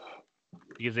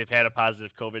because they've had a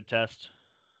positive COVID test.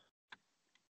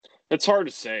 It's hard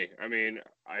to say. I mean,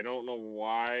 I don't know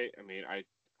why. I mean, I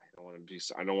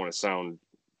don't want to sound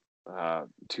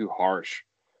too harsh,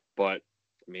 but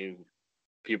I mean,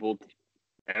 people,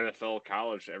 NFL,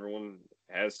 college, everyone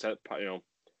has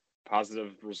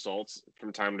positive results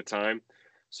from time to time.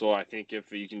 So I think if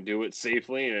you can do it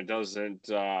safely and it doesn't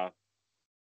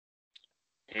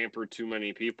hamper too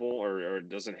many people, or it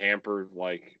doesn't hamper it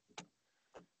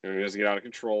doesn't get out of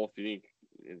control. If you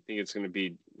think it's going to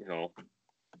be,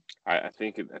 I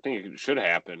think it should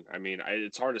happen. I mean,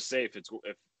 it's hard to say if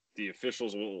the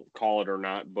officials will call it or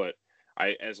not, but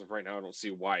as of right now, I don't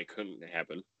see why it couldn't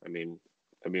happen. I mean,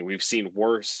 we've seen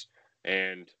worse,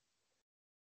 and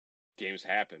games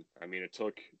happen. I mean, it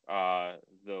took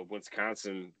the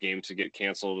Wisconsin game to get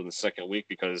canceled in the second week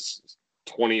because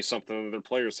 20-something of their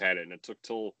players had it, and it took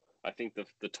till I think the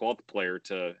 12th player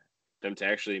to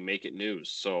actually make it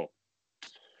news. So,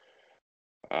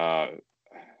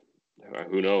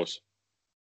 who knows?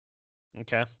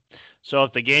 Okay. So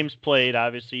if the game's played,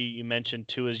 obviously you mentioned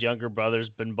Tua's younger brother's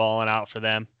been balling out for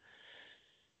them.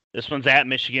 This one's at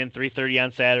Michigan, 3:30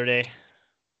 on Saturday.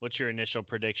 What's your initial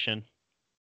prediction?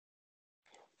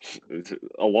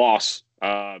 A loss.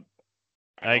 I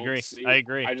agree. I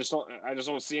agree. I just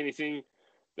don't see anything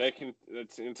that can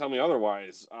tell me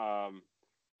otherwise.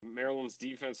 Maryland's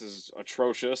defense is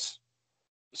atrocious.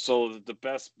 So the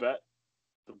best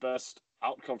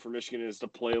outcome for Michigan is to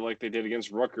play like they did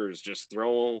against Rutgers, just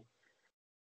throw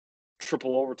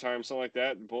triple overtime, something like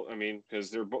that. I mean,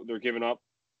 because they're giving up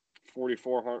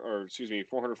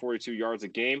 442 yards a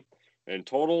game in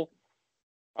total.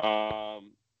 And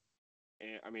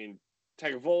I mean,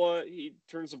 Tagovailoa, he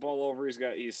turns the ball over.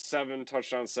 He's 7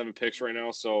 touchdowns, 7 picks right now.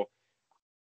 So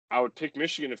I would pick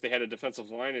Michigan if they had a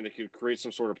defensive line and it could create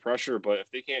some sort of pressure. But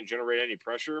if they can't generate any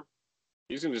pressure,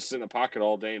 he's gonna just sit in the pocket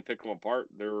all day and pick them apart.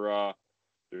 They're I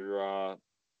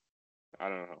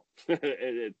don't know.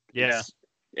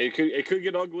 It could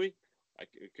get ugly.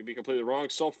 It could be completely wrong.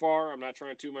 So far, I'm not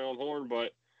trying to toot my own horn,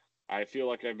 but I feel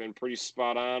like I've been pretty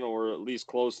spot on, or at least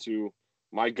close to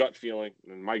my gut feeling.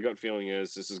 And my gut feeling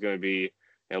is this is going to be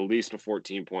at least a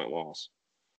 14-point loss.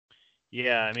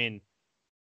 Yeah, I mean,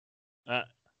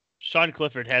 Sean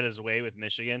Clifford had his way with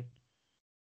Michigan.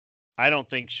 I don't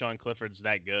think Sean Clifford's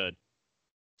that good.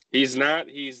 He's not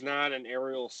an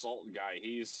aerial assault guy.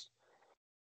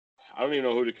 I don't even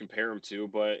know who to compare him to,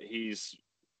 but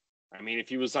I mean, if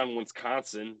he was on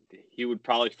Wisconsin, he would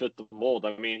probably fit the mold.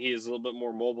 I mean, he is a little bit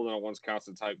more mobile than a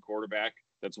Wisconsin type quarterback.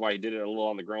 That's why he did it a little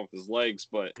on the ground with his legs.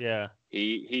 But yeah,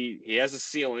 he has a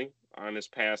ceiling on his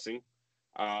passing.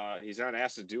 He's not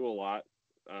asked to do a lot,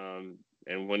 and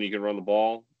when he can run the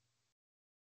ball,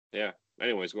 yeah.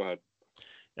 Anyways, go ahead.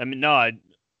 I mean,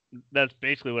 that's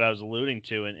basically what I was alluding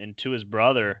to, and to his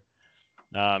brother.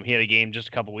 He had a game just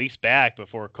a couple weeks back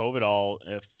before COVID all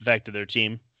affected their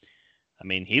team. I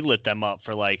mean, he lit them up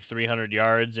for like 300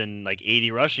 yards and like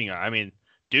 80 rushing yards. I mean,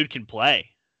 dude can play.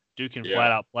 Dude can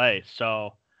flat out play.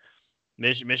 So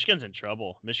Michigan's in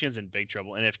trouble. Michigan's in big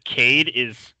trouble. And if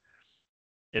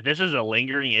this is a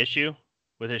lingering issue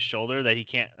with his shoulder that he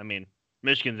can't, I mean,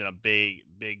 Michigan's in a big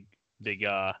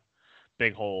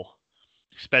hole,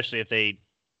 especially if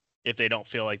they don't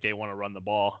feel like they want to run the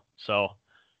ball. So.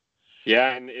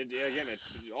 Yeah, and it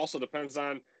also depends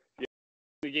on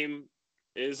the game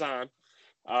is on.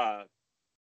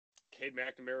 Cade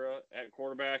McNamara at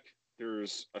quarterback.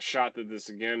 There's a shot that this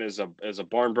again is a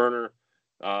barn burner,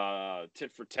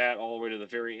 tit for tat all the way to the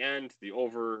very end. The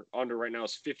over under right now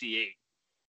is 58.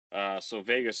 So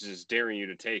Vegas is just daring you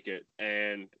to take it.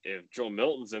 And if Joe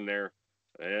Milton's in there,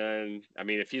 and I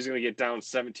mean if he's going to get down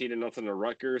 17-0 to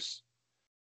Rutgers,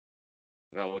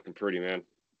 Not looking pretty, man.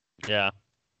 Yeah.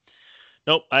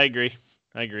 Nope, I agree.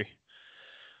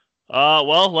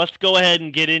 Well, let's go ahead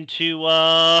and get into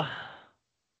Ohio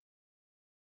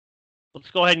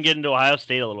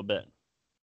State a little bit.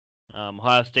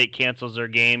 Ohio State cancels their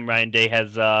game. Ryan Day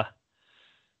has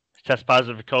test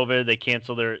positive for COVID. They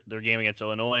cancel their game against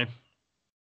Illinois.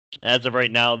 As of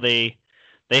right now, they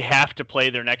have to play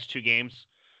their next two games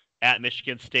at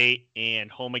Michigan State and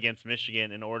home against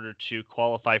Michigan in order to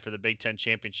qualify for the Big Ten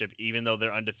championship, even though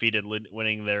they're undefeated,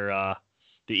 winning their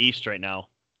the East right now.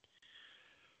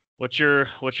 What's your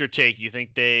take? You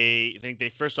think they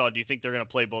first of all, do you think they're going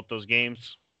to play both those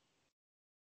games?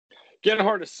 Getting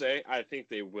hard to say. I think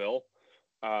they will.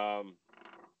 And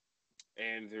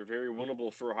they're very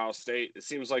winnable for Ohio State. It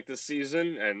seems like this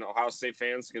season, and Ohio State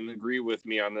fans can agree with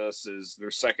me on this, is their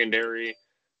secondary,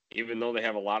 even though they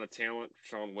have a lot of talent,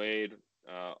 Shaun Wade,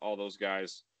 all those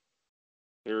guys,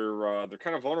 they're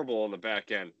kind of vulnerable on the back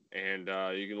end. And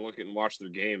you can look at and watch their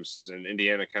games, and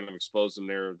Indiana kind of exposed them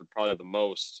there probably the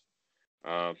most.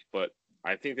 But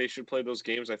I think they should play those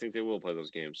games. I think they will play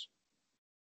those games.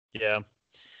 Yeah.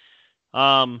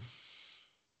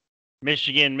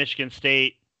 Michigan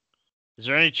State. Is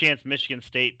there any chance Michigan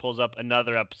State pulls up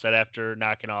another upset after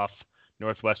knocking off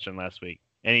Northwestern last week?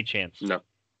 Any chance? No,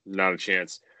 not a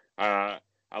chance. I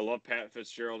love Pat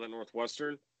Fitzgerald at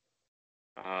Northwestern.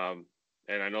 And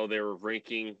I know they were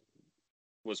ranking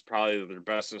was probably their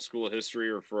best in school history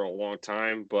or for a long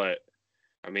time. But,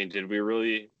 I mean, did we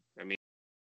really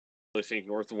think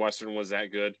Northwestern was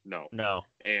that good? No. No.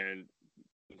 And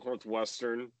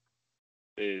Northwestern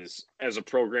is, as a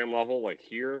program level, like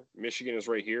here, Michigan is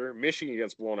right here. Michigan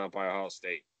gets blown out by Ohio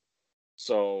State.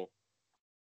 So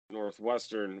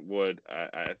Northwestern would,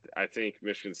 I think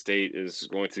Michigan State is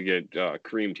going to get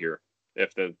creamed here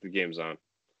if the game's on.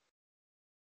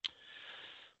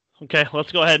 Okay,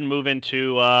 let's go ahead and move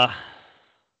into,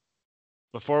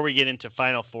 before we get into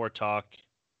Final Four talk,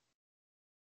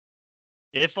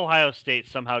 if Ohio State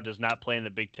somehow does not play in the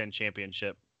Big Ten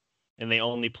championship and they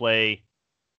only play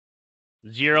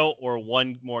 0 or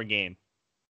 1 more game,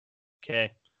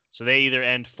 okay, so they either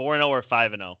end 4-0 or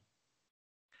 5-0,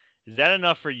 is that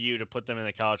enough for you to put them in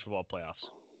the college football playoffs?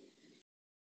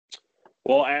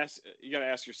 Well, you got to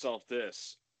ask yourself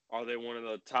this. Are they one of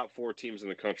the top 4 teams in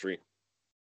the country?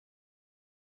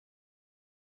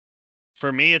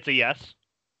 For me, it's a yes.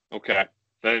 Okay.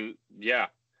 Then, yeah.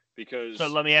 Because... So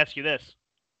let me ask you this.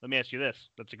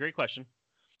 That's a great question.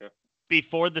 Yeah.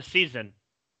 Before the season,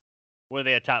 were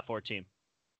they a top 4 team?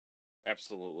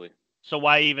 Absolutely. So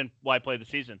why play the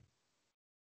season?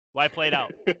 Why play it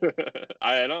out?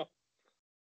 I know.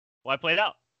 Why play it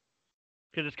out?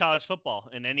 Because it's college football,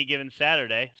 and any given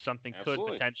Saturday, something Absolutely.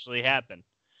 could potentially happen.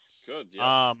 Could,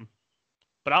 yeah.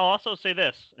 But I'll also say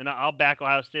this, and I'll back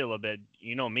Ohio State a little bit.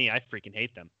 You know me, I freaking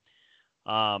hate them.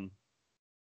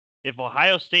 If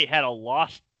Ohio State had a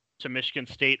loss to Michigan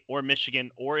State or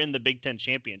Michigan or in the Big Ten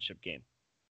championship game,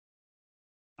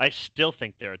 I still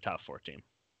think they're a top 4 team.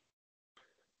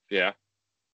 Yeah.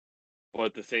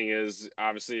 But the thing is,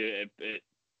 obviously,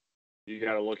 you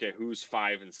got to look at who's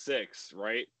 5 and 6,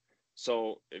 right?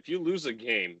 So if you lose a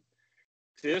game,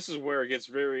 see, this is where it gets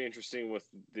very interesting with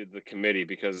the committee,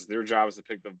 because their job is to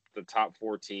pick the top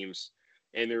 4 teams.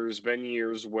 And there's been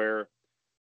years where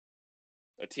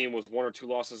a team with 1 or 2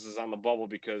 losses is on the bubble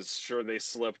because, sure, they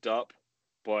slipped up,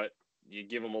 but you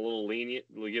give them a little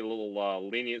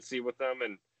leniency with them.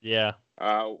 And yeah,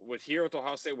 with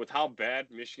Ohio State, with how bad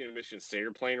Michigan and Michigan State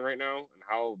are playing right now, and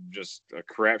how just a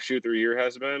crapshoot their year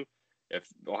has been, if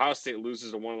Ohio State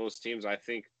loses to one of those teams, I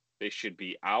think they should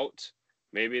be out.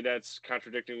 Maybe that's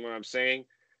contradicting what I'm saying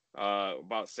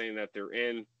about saying that they're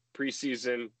in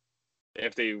preseason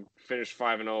if they finish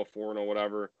 5-0, 4-0,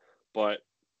 whatever. But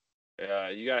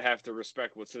you gotta have to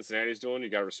respect what Cincinnati's doing. You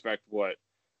gotta respect what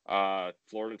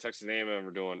Florida and Texas A&M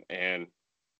are doing. And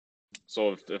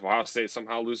so if Ohio State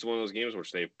somehow loses one of those games,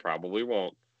 which they probably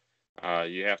won't,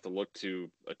 you have to look to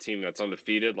a team that's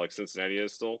undefeated, like Cincinnati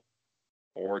is still,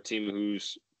 or a team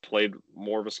who's played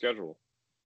more of a schedule.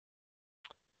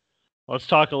 Let's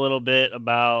talk a little bit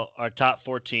about our top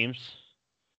 4 teams.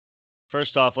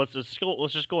 First off, let's just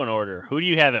go in order. Who do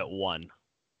you have at 1?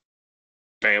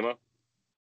 Bama.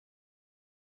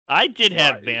 I did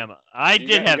have Bama.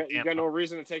 You got no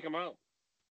reason to take them out.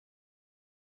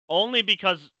 Only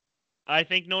because I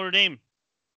think Notre Dame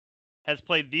has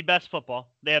played the best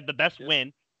football. They have the best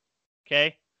win.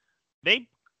 Okay? They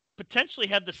potentially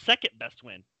have the second best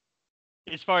win.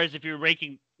 As far as if you're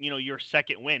ranking, your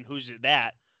second win, who's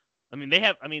that?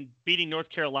 Beating North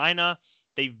Carolina,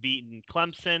 they've beaten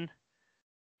Clemson.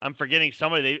 I'm forgetting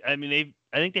somebody.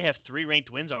 think they have 3 ranked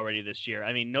wins already this year.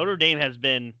 I mean, Notre Dame has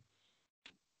been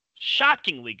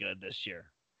shockingly good this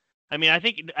year. I mean, I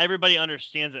think everybody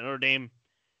understands that Notre Dame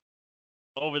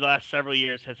over the last several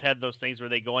years has had those things where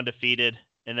they go undefeated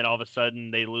and then all of a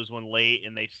sudden they lose one late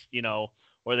and they,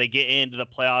 or they get into the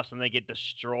playoffs and they get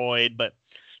destroyed. But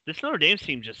this Notre Dame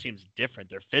team just seems different.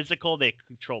 They're physical. They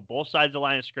control both sides of the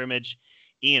line of scrimmage.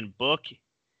 Ian Book,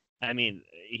 I mean,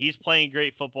 he's playing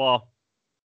great football.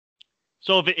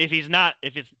 So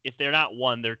if they're not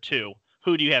 1, they're 2.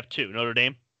 Who do you have 2? Notre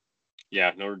Dame?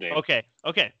 Yeah, Notre Dame.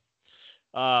 Okay.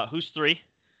 Who's 3?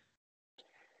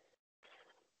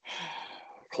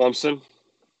 Clemson.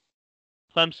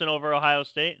 Clemson over Ohio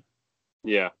State?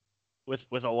 Yeah.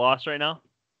 With a loss right now?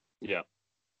 Yeah.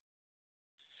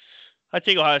 I'd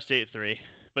take Ohio State 3,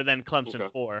 but then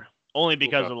Clemson 4, only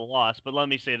because of the loss. But let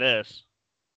me say this.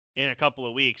 In a couple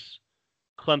of weeks,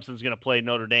 Clemson's going to play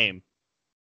Notre Dame.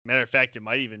 Matter of fact, it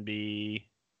might even be...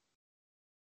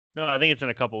 No, I think it's in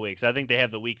a couple of weeks. I think they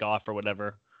have the week off or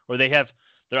whatever. Or they're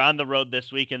on the road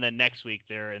this week, and then next week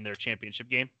they're in their championship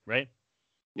game, right?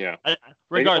 Yeah.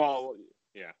 Regardless,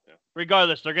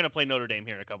 they're going to play Notre Dame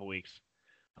here in a couple of weeks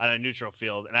on a neutral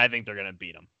field, and I think they're going to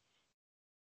beat them.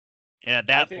 And at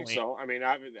that point, I think so. I mean,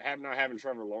 not having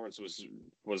Trevor Lawrence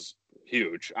was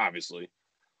huge, obviously.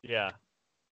 Yeah.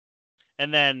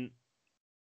 And then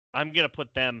I'm going to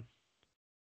put them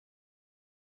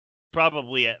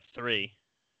probably at 3.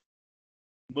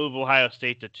 Move Ohio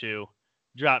State to 2.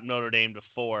 Drop Notre Dame to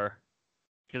 4.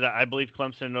 Because I believe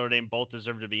Clemson and Notre Dame both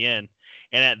deserve to be in.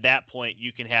 And at that point,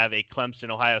 you can have a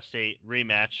Clemson-Ohio State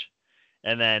rematch.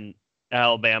 And then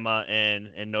Alabama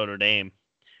and Notre Dame.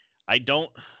 I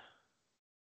don't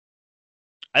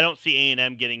see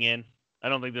A&M getting in. I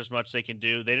don't think there's much they can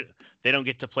do. They don't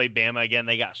get to play Bama again.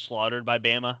 They got slaughtered by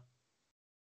Bama.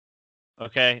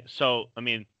 Okay, so I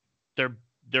mean, their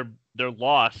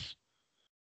loss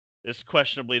is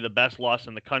questionably the best loss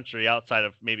in the country outside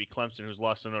of maybe Clemson, who's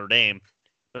lost to Notre Dame.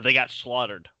 But they got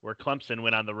slaughtered, where Clemson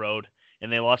went on the road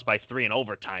and they lost by 3 in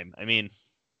overtime. I mean,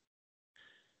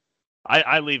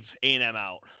 I leave A&M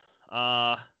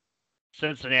out.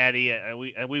 Cincinnati,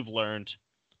 we've learned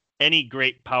any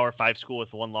great Power 5 school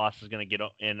with 1 loss is going to get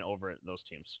in over those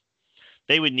teams.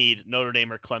 They would need Notre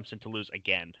Dame or Clemson to lose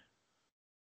again.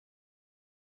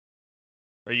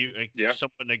 Are you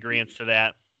somewhat in agreement to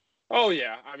that? Oh,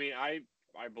 yeah. I mean, I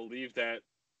believe that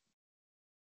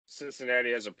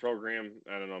Cincinnati has a program.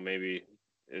 I don't know, maybe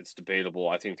it's debatable.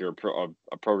 I think they're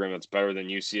a program that's better than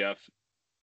UCF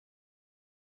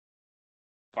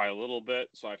by a little bit.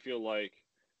 So I think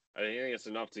it's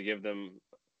enough to give them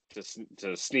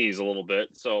to sneeze a little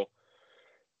bit. So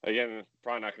again,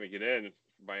 probably not going to get in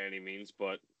by any means,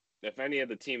 but if any of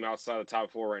the team outside the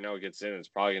top 4 right now gets in, it's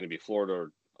probably going to be Florida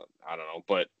or I don't know.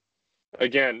 But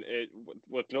again,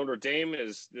 with Notre Dame,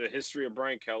 is the history of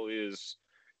Brian Kelly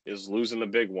is losing the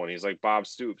big one. He's like Bob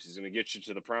Stoops. He's going to get you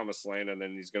to the promised land, and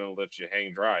then he's going to let you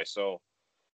hang dry. So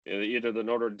either the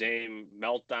Notre Dame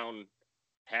meltdown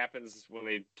happens when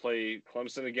they play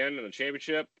Clemson again in the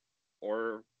championship,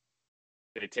 or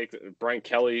they Brian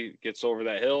Kelly gets over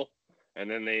that hill,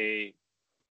 and then they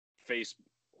face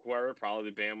whoever,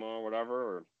 probably Bama or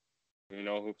whatever, or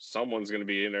someone's going to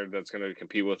be in there that's going to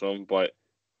compete with them. But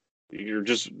you're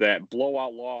just that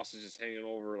blowout loss is just hanging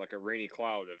over like a rainy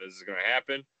cloud. If this is going to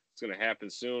happen, it's going to happen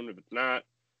soon. If it's not,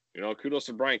 kudos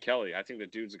to Brian Kelly. I think the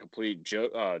dude's a complete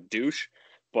douche,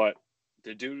 but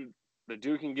the dude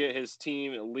can get his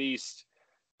team at least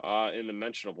in the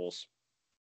mentionables.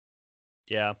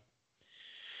 Yeah.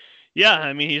 Yeah,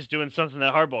 I mean, he's doing something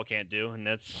that Harbaugh can't do, and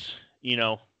that's,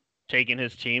 taking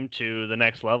his team to the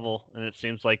next level. And it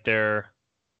seems like they're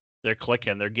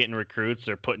clicking. They're getting recruits.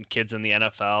 They're putting kids in the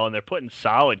NFL, and they're putting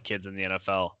solid kids in the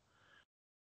NFL.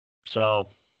 So,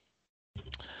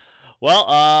 well,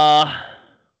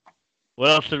 what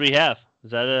else did we have?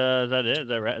 Is that it? Is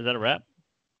that a wrap?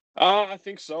 I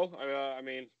think so. I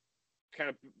mean, kind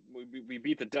of we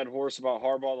beat the dead horse about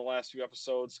Harbaugh the last few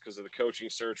episodes because of the coaching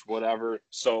search, whatever.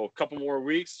 So a couple more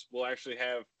weeks, we'll actually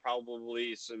have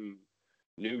probably some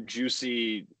new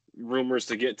juicy rumors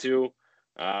to get to.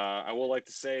 I would like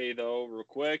to say, though, real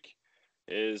quick,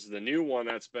 is the new one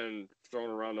that's been thrown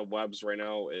around the webs right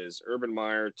now is Urban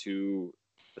Meyer to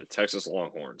the Texas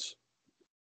Longhorns.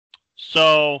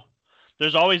 So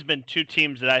there's always been 2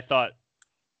 teams that I thought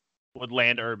would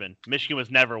land Urban. Michigan was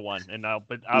never one, and I'll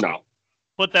put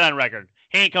that on record.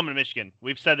 He ain't coming to Michigan.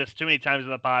 We've said this too many times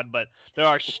in the pod, but there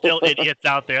are still idiots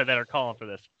out there that are calling for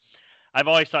this. I've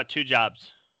always thought 2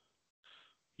 jobs.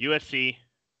 USC,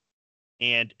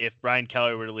 and if Brian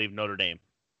Kelly were to leave Notre Dame.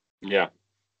 Yeah.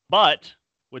 But,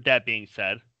 with that being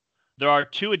said, there are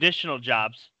 2 additional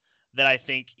jobs that I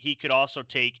think he could also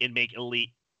take and make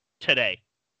elite today.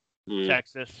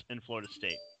 Texas and Florida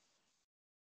State.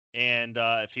 And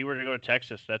if he were to go to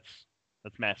Texas, that's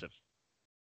massive.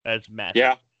 That's massive.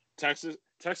 Yeah, Texas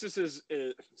is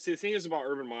see, the thing is about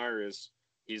Urban Meyer is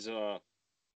he's a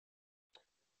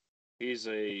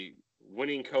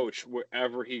winning coach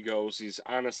wherever he goes. He's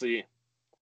honestly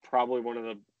probably one of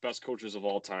the best coaches of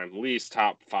all time, at least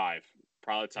top 5,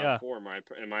 probably top 4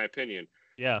 in my opinion.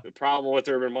 Yeah. The problem with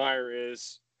Urban Meyer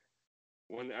is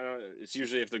when it's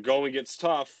usually if the going gets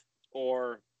tough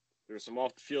or there's some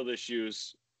off the field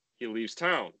issues, he leaves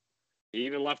town. He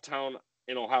even left town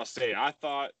in Ohio State. I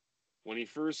thought when he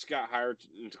first got hired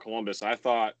into Columbus, I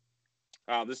thought,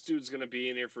 this dude's going to be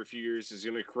in here for a few years. He's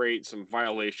going to create some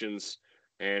violations,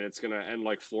 and it's going to end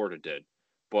like Florida did.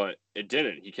 But it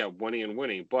didn't. He kept winning and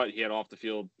winning, but he had off the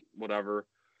field whatever.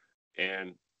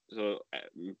 And so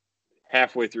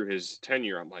halfway through his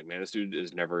tenure, I'm like, man, this dude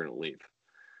is never going to leave.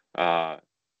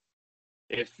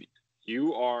 If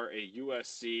you are a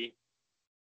USC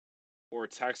or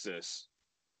Texas,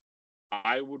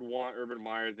 I would want Urban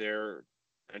Meyer there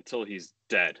until he's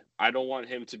dead. I don't want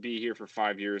him to be here for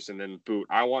 5 years and then boot.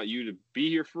 I want you to be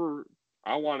here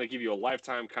I want to give you a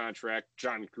lifetime contract,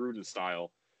 John Gruden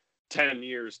style, 10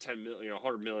 years, 10 million,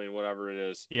 100 million, whatever it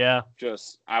is. Yeah.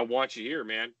 Just, I want you here,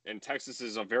 man. And Texas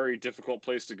is a very difficult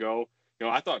place to go.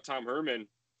 I thought Tom Herman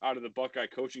out of the Buckeye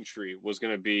coaching tree was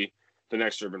going to be the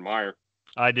next Urban Meyer.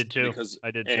 I did too.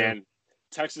 And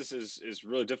Texas is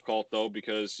really difficult though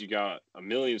because you got a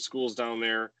million schools down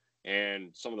there, and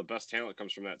some of the best talent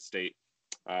comes from that state.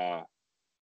 But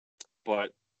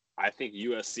I think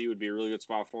USC would be a really good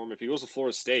spot for him. If he goes to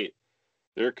Florida State,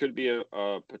 there could be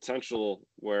a potential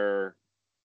where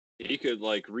he could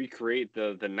like recreate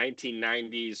the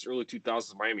 1990s, early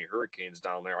 2000s Miami Hurricanes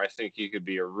down there. I think he could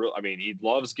be he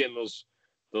loves getting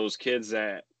those kids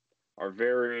that are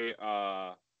very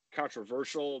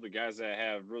controversial, the guys that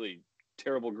have really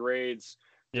terrible grades,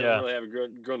 don't really have a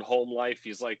good home life.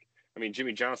 He's like,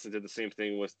 Jimmy Johnson did the same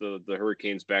thing with the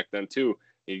Hurricanes back then too.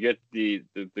 You get the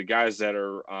guys that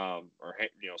are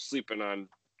sleeping on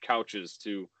couches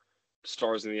to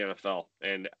stars in the NFL,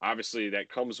 and obviously that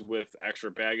comes with extra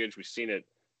baggage. We've seen it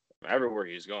everywhere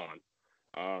he's gone.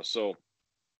 So,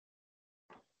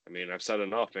 I've said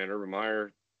enough, man. Urban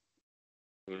Meyer,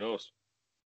 who knows?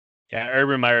 Yeah,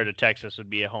 Urban Meyer to Texas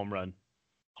would be a home run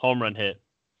hit,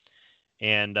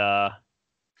 and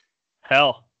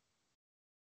hell,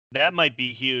 that might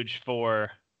be huge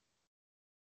for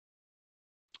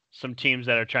some teams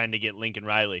that are trying to get Lincoln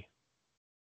Riley.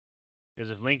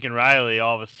 Because if Lincoln Riley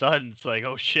all of a sudden it's like,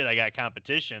 oh shit, I got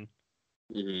competition,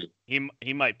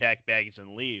 he might pack bags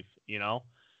and leave.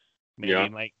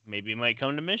 Maybe he might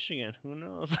come to Michigan. Who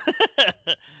knows?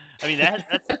 That's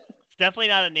definitely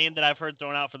not a name that I've heard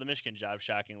thrown out for the Michigan job.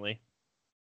 Shockingly.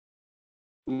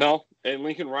 No, and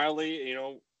Lincoln Riley,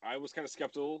 I was kind of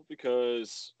skeptical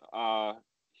because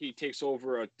he takes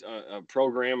over a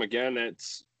program again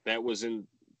that was in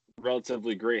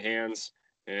relatively great hands,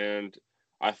 and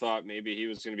I thought maybe he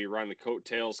was going to be riding the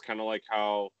coattails, kind of like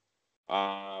how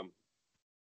a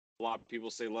lot of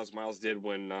people say Les Miles did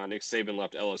when Nick Saban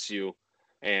left LSU,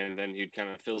 and then he'd kind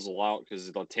of fizzle out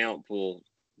because the talent pool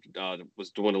was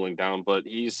dwindling down. But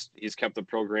he's kept the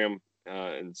program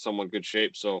in somewhat good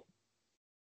shape. So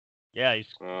yeah,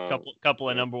 he's couple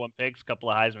of number 1 picks, couple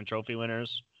of Heisman Trophy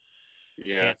winners.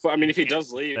 Yeah, but if he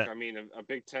does leave, a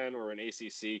Big Ten or an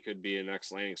ACC could be a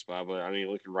next landing spot. But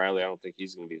Lincoln Riley, I don't think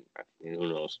he's going to be. Who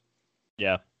knows?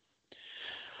 Yeah.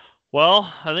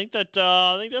 Well, I think that's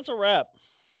a wrap.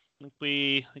 I think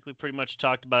we pretty much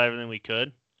talked about everything we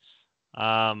could.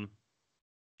 We're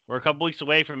a couple weeks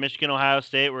away from Michigan, Ohio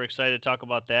State. We're excited to talk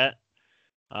about that.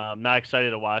 I'm not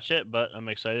excited to watch it, but I'm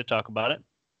excited to talk about it.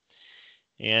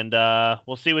 And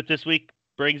we'll see what this week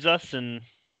brings us, and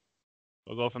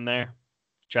we'll go from there.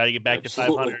 Try to get back to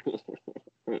 500.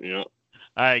 Yeah. All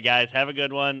right, guys. Have a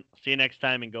good one. See you next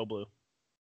time, and go Blue.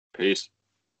 Peace.